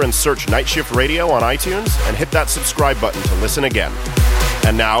head over and search Night Shift Radio on iTunes and hit that subscribe button to listen again.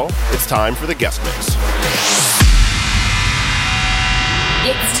 And now, it's time for the guest mix.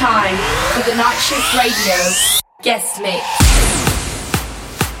 It's time for the Night Shift Radio guest mix.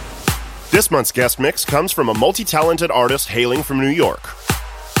 This month's guest mix comes from a multi-talented artist hailing from New York.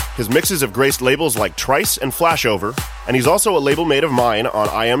 His mixes have graced labels like Trice and Flashover, and he's also a label mate of mine on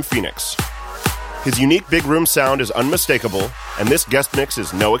I Am Phoenix. His unique big room sound is unmistakable, and this guest mix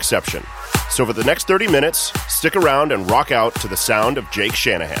is no exception. So for the next 30 minutes, stick around and rock out to the sound of Jake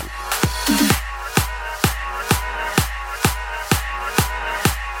Shanahan.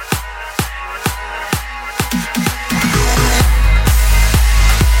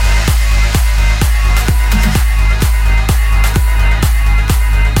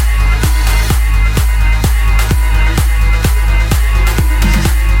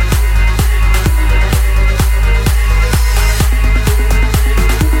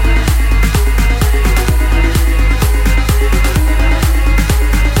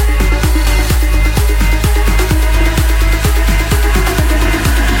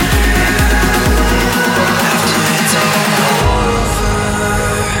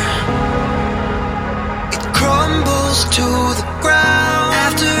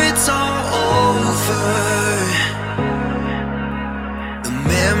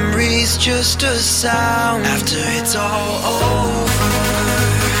 Just a sound after it's all over.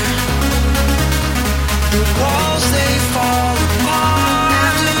 The walls they fall apart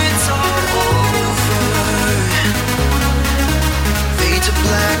after it's all over. Fade to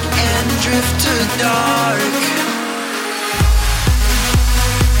black and drift to dark.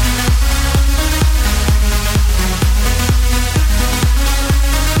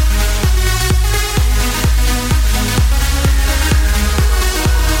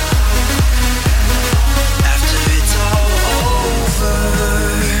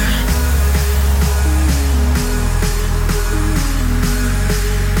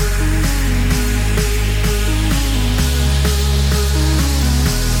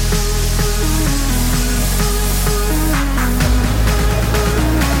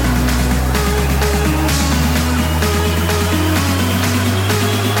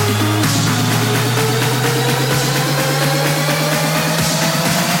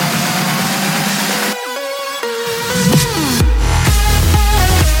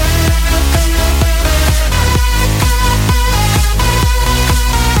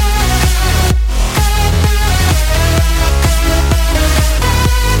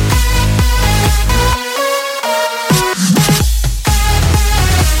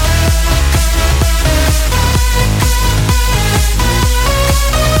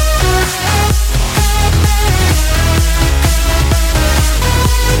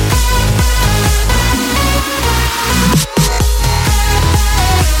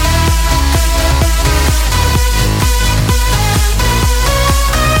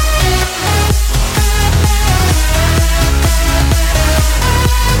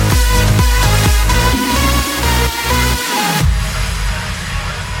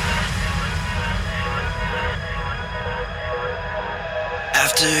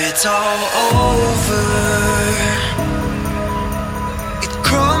 After it's all over, it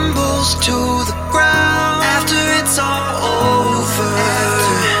crumbles to the ground. After it's all over,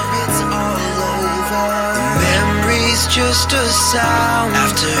 the memory's just a sound.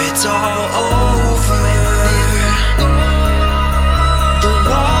 After it's all over, the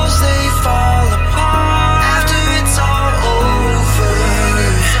walls they fall apart. After it's all over,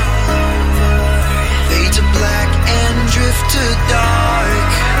 fade to black and drift to dark.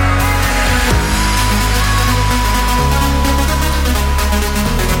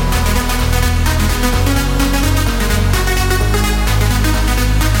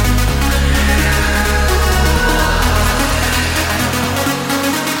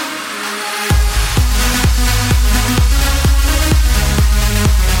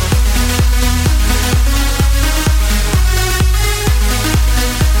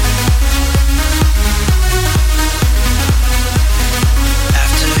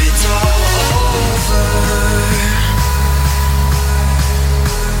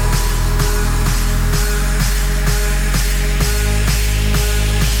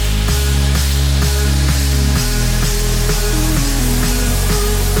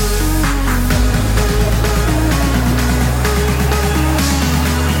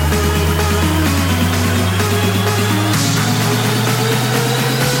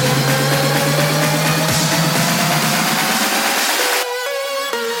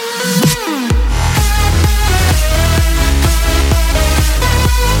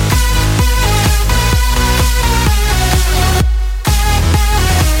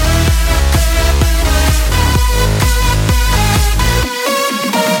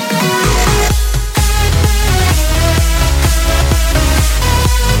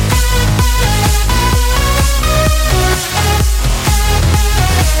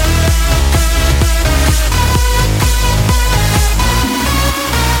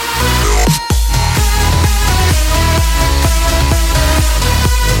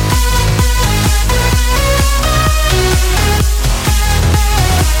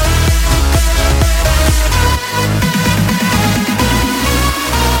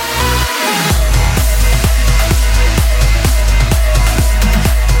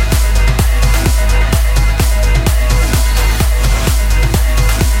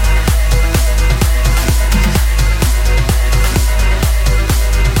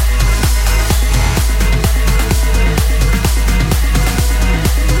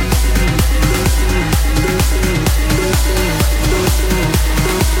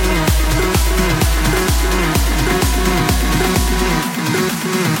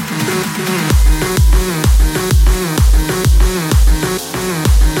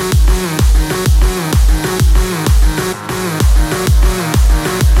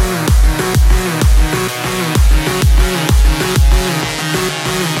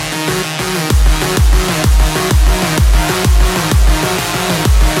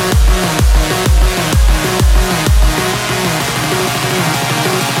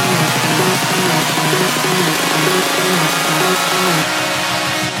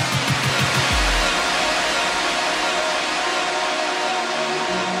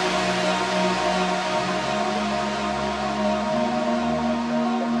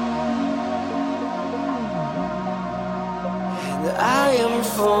 I am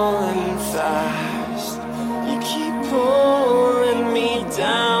falling fast. You keep pulling me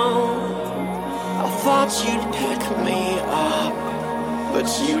down. I thought you'd pick me up, but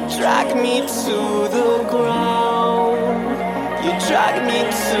you drag me to the ground. You drag me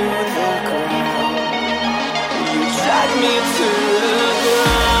to the ground. You drag me to the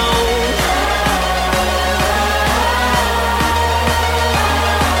ground.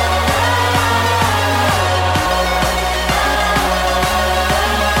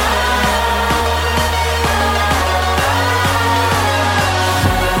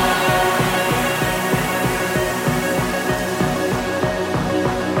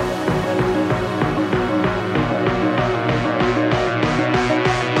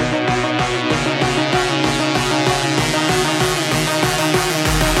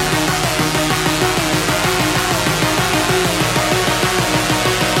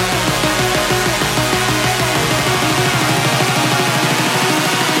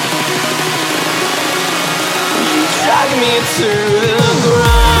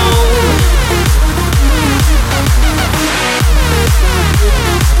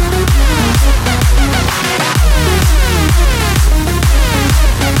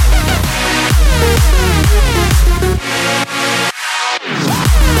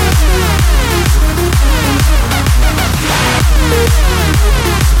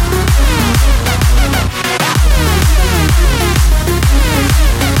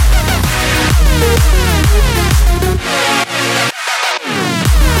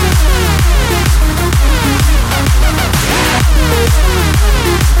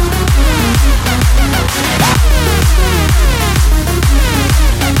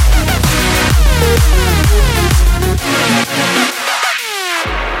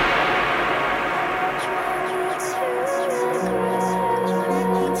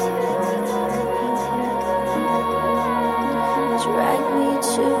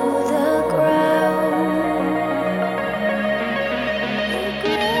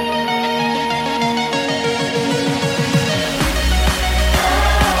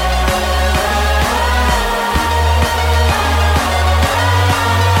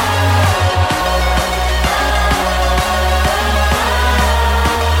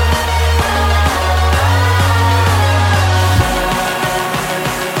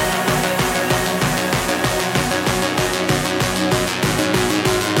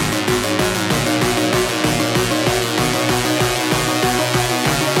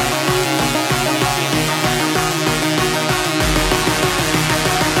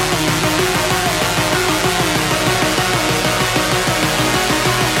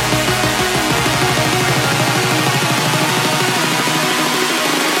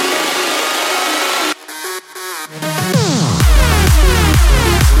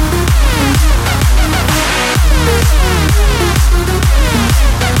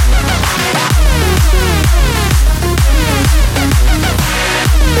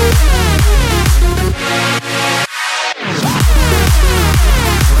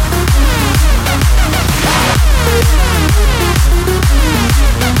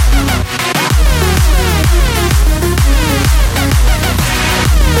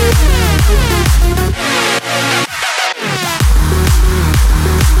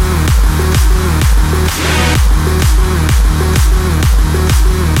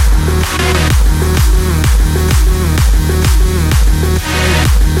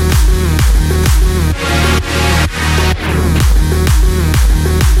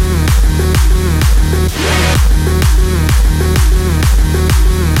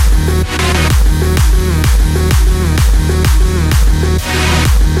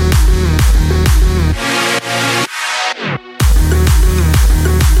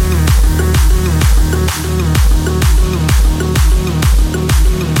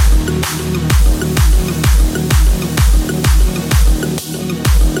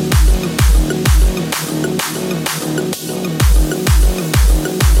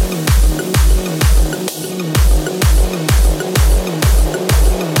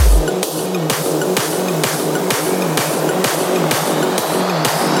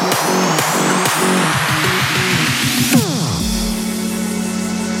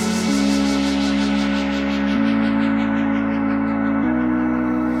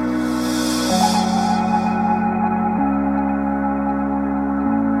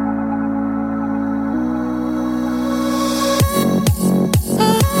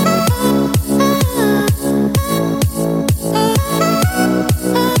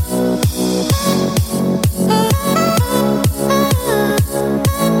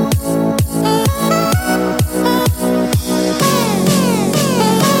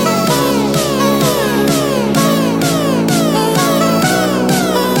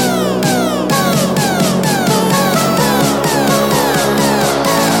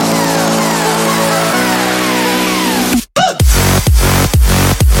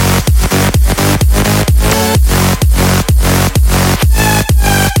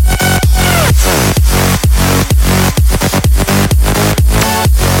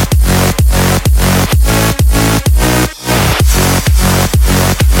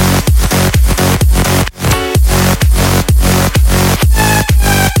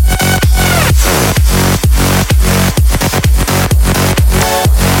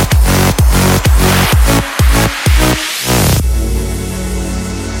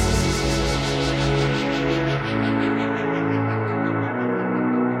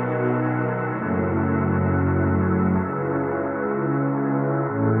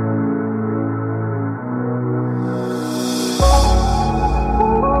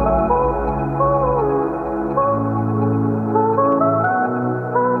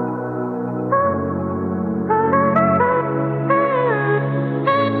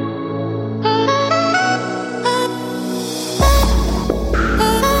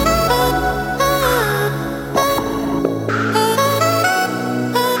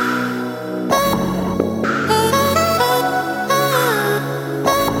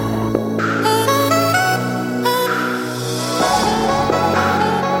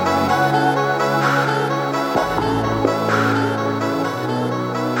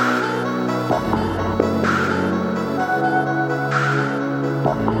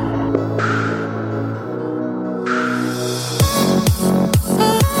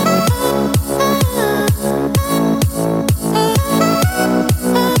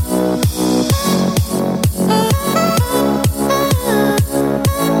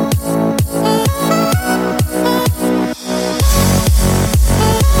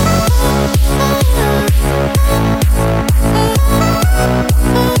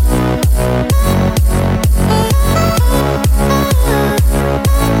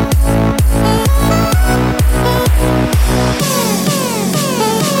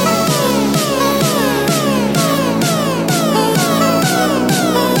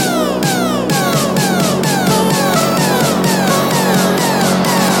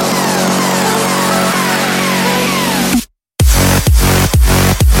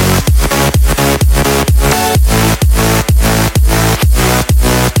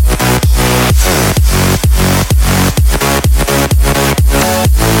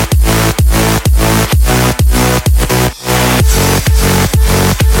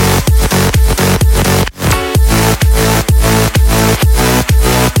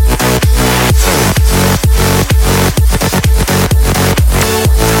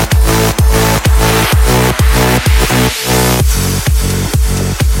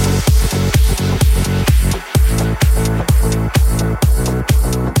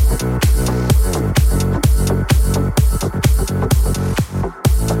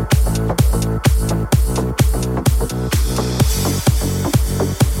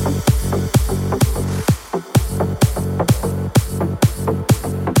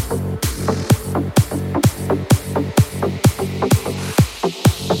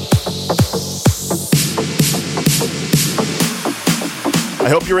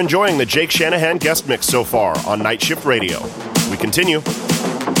 you're enjoying the Jake Shanahan guest mix so far on Night Shift Radio. We continue.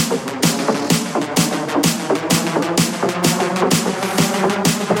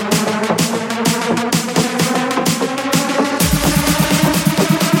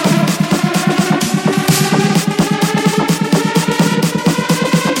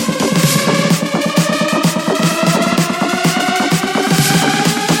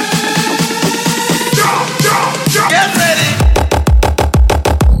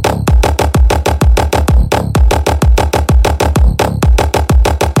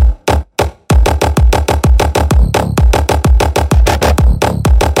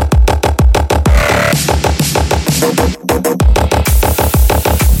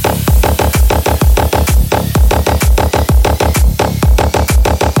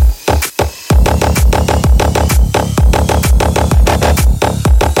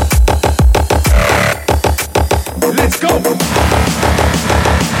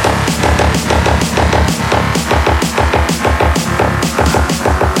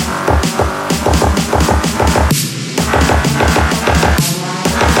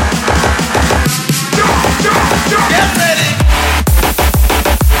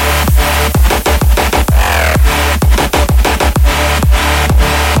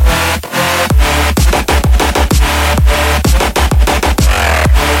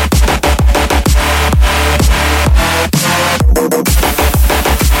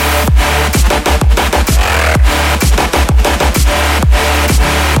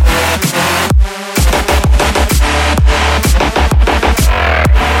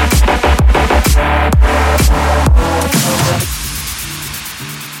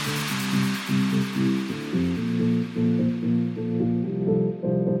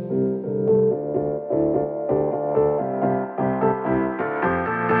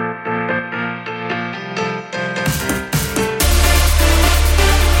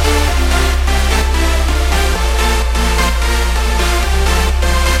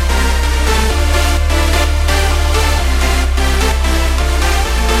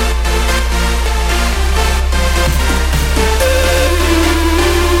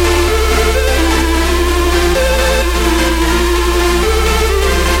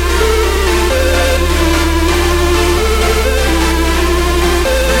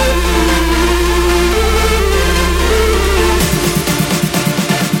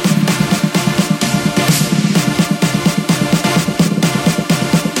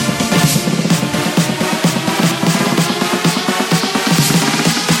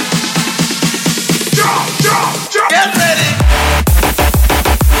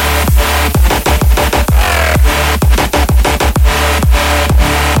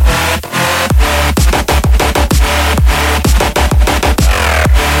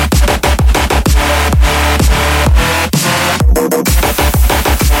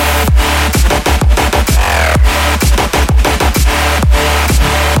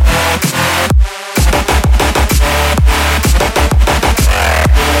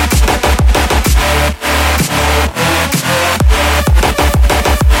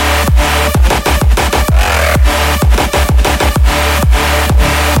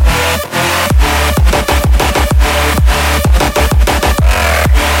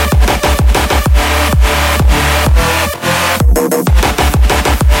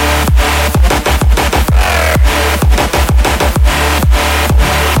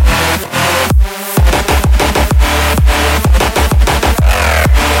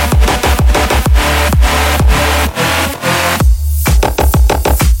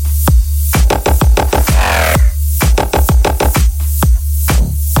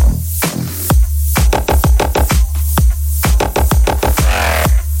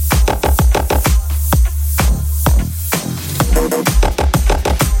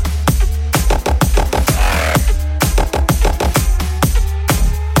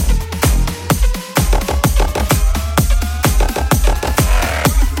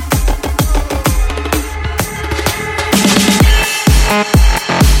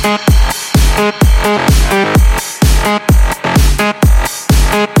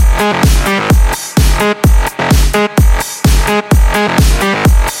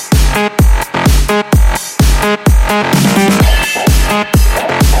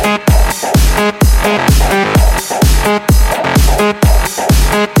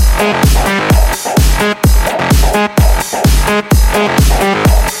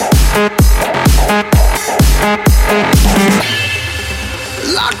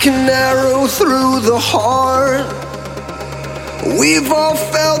 We've all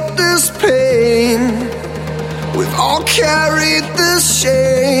felt this pain. We've all carried this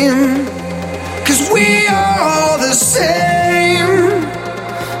shame. 'Cause we are all the same.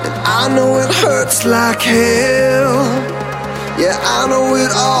 I know it hurts like hell. Yeah, I know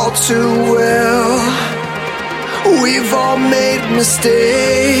it all too well. We've all made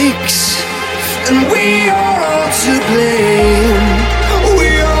mistakes, and we are all to blame. We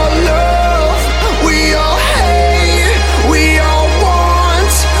all love, we all hate, we all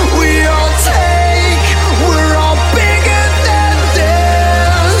want, we all take. We're all bigger than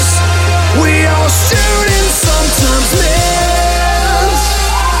this. We all shoot and sometimes miss.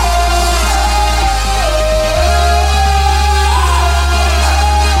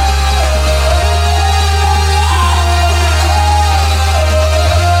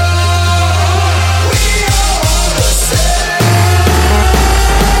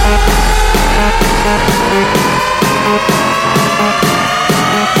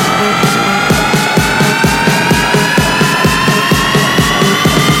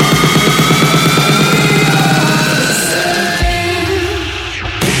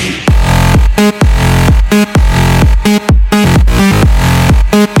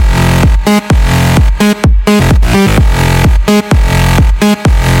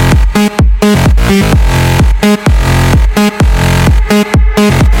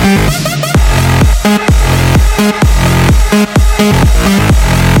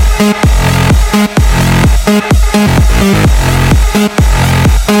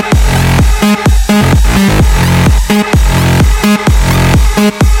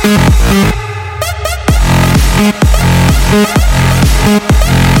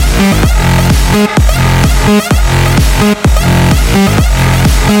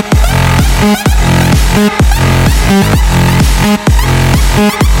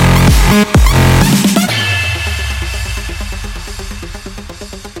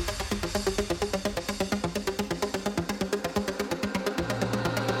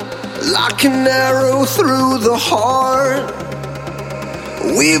 Like an arrow through the heart,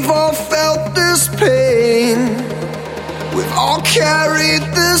 we've all felt this pain. We've all carried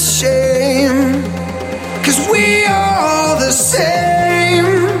this shame, 'cause we are all the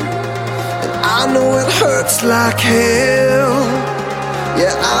same. And I know it hurts like hell.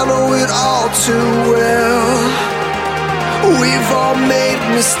 Yeah, I know it all too well. We've all made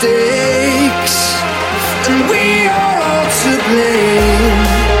mistakes, and we are all to blame.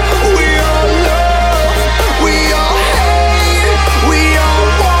 We all love, we all hate, we all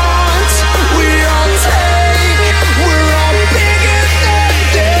want, we all take. We're all bigger than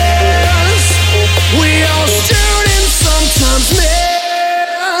this. We all shoot and sometimes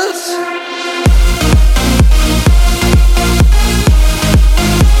miss.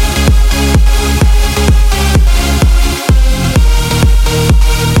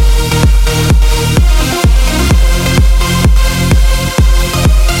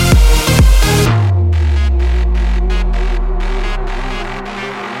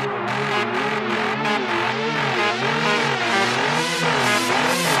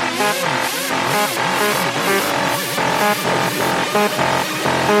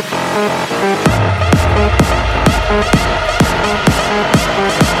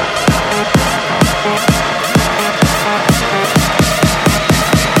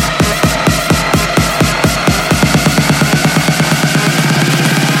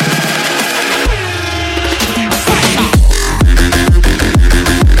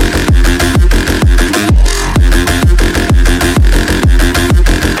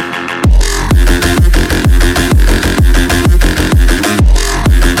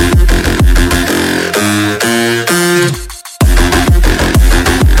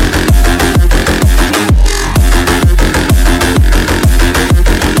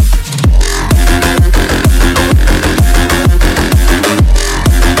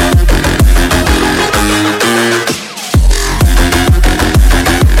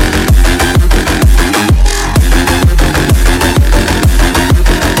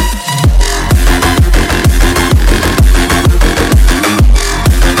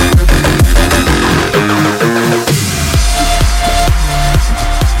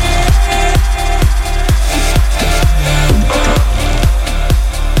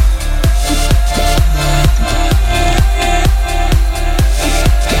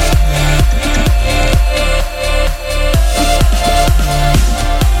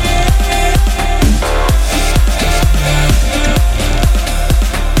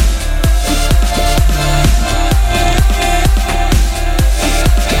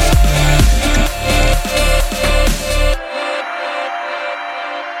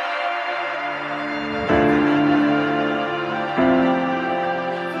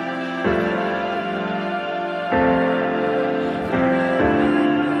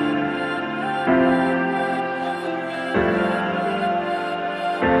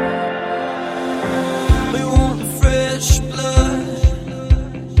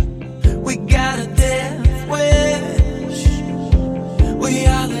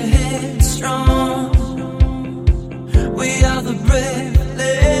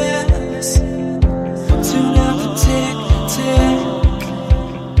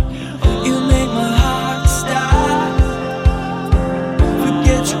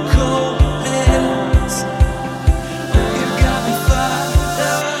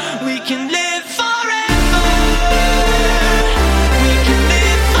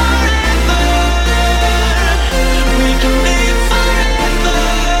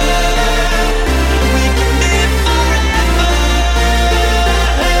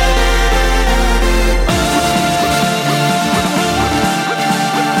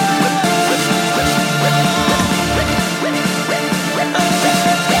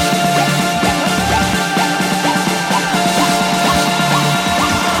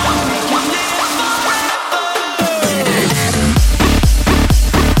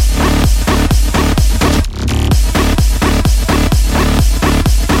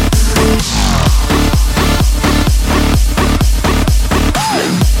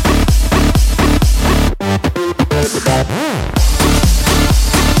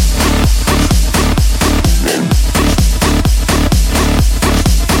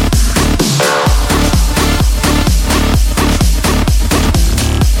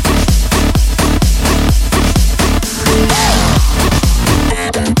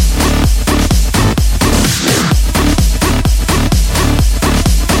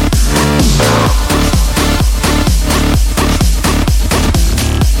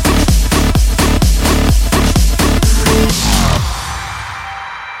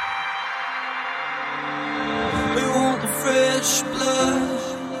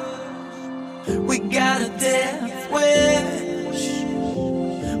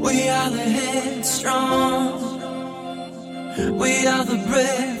 We are the headstrong. We are the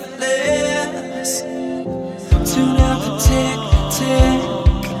breathless. Tune out the tick-tick.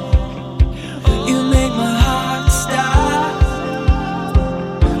 You make my heart stop.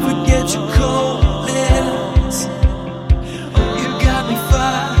 Forget your cold lips. You got me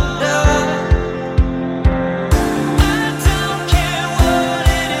fired up. I don't care what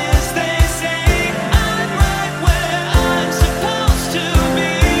it is they say. I'm right where I'm supposed to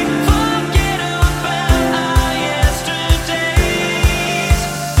be. Forget about our yesterdays.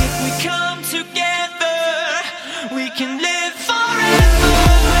 If we come together, we can live forever.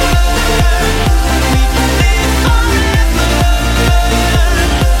 We can live forever.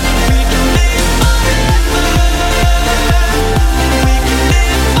 We can live forever. We can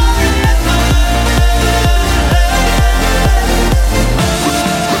live forever.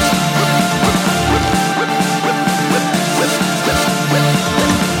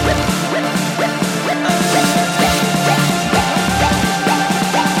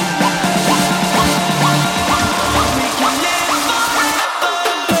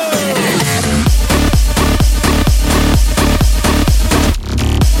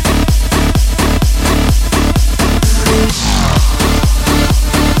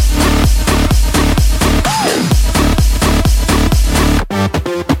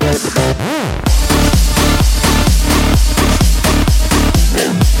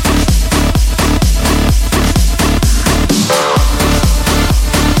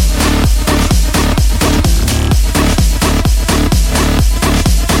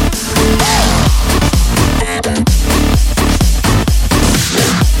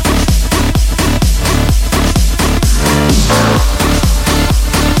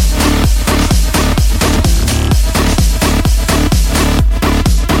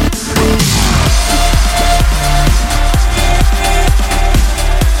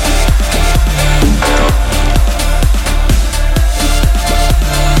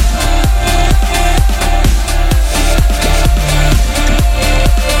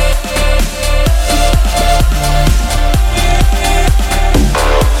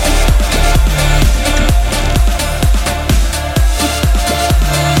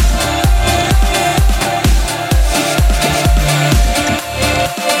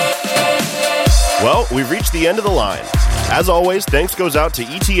 Well, we've reached the end of the line. As always, thanks goes out to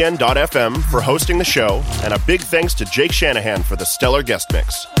ETN.FM for hosting the show, and a big thanks to Jake Shanahan for the stellar guest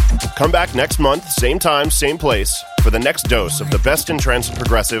mix. Come back next month, same time, same place, for the next dose of the best in trance and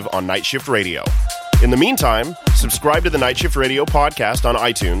progressive on Night Shift Radio. In the meantime, subscribe to the Night Shift Radio podcast on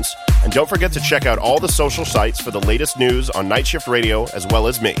iTunes, and don't forget to check out all the social sites for the latest news on Night Shift Radio as well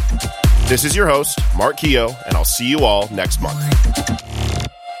as me. This is your host, Mark Keogh, and I'll see you all next month.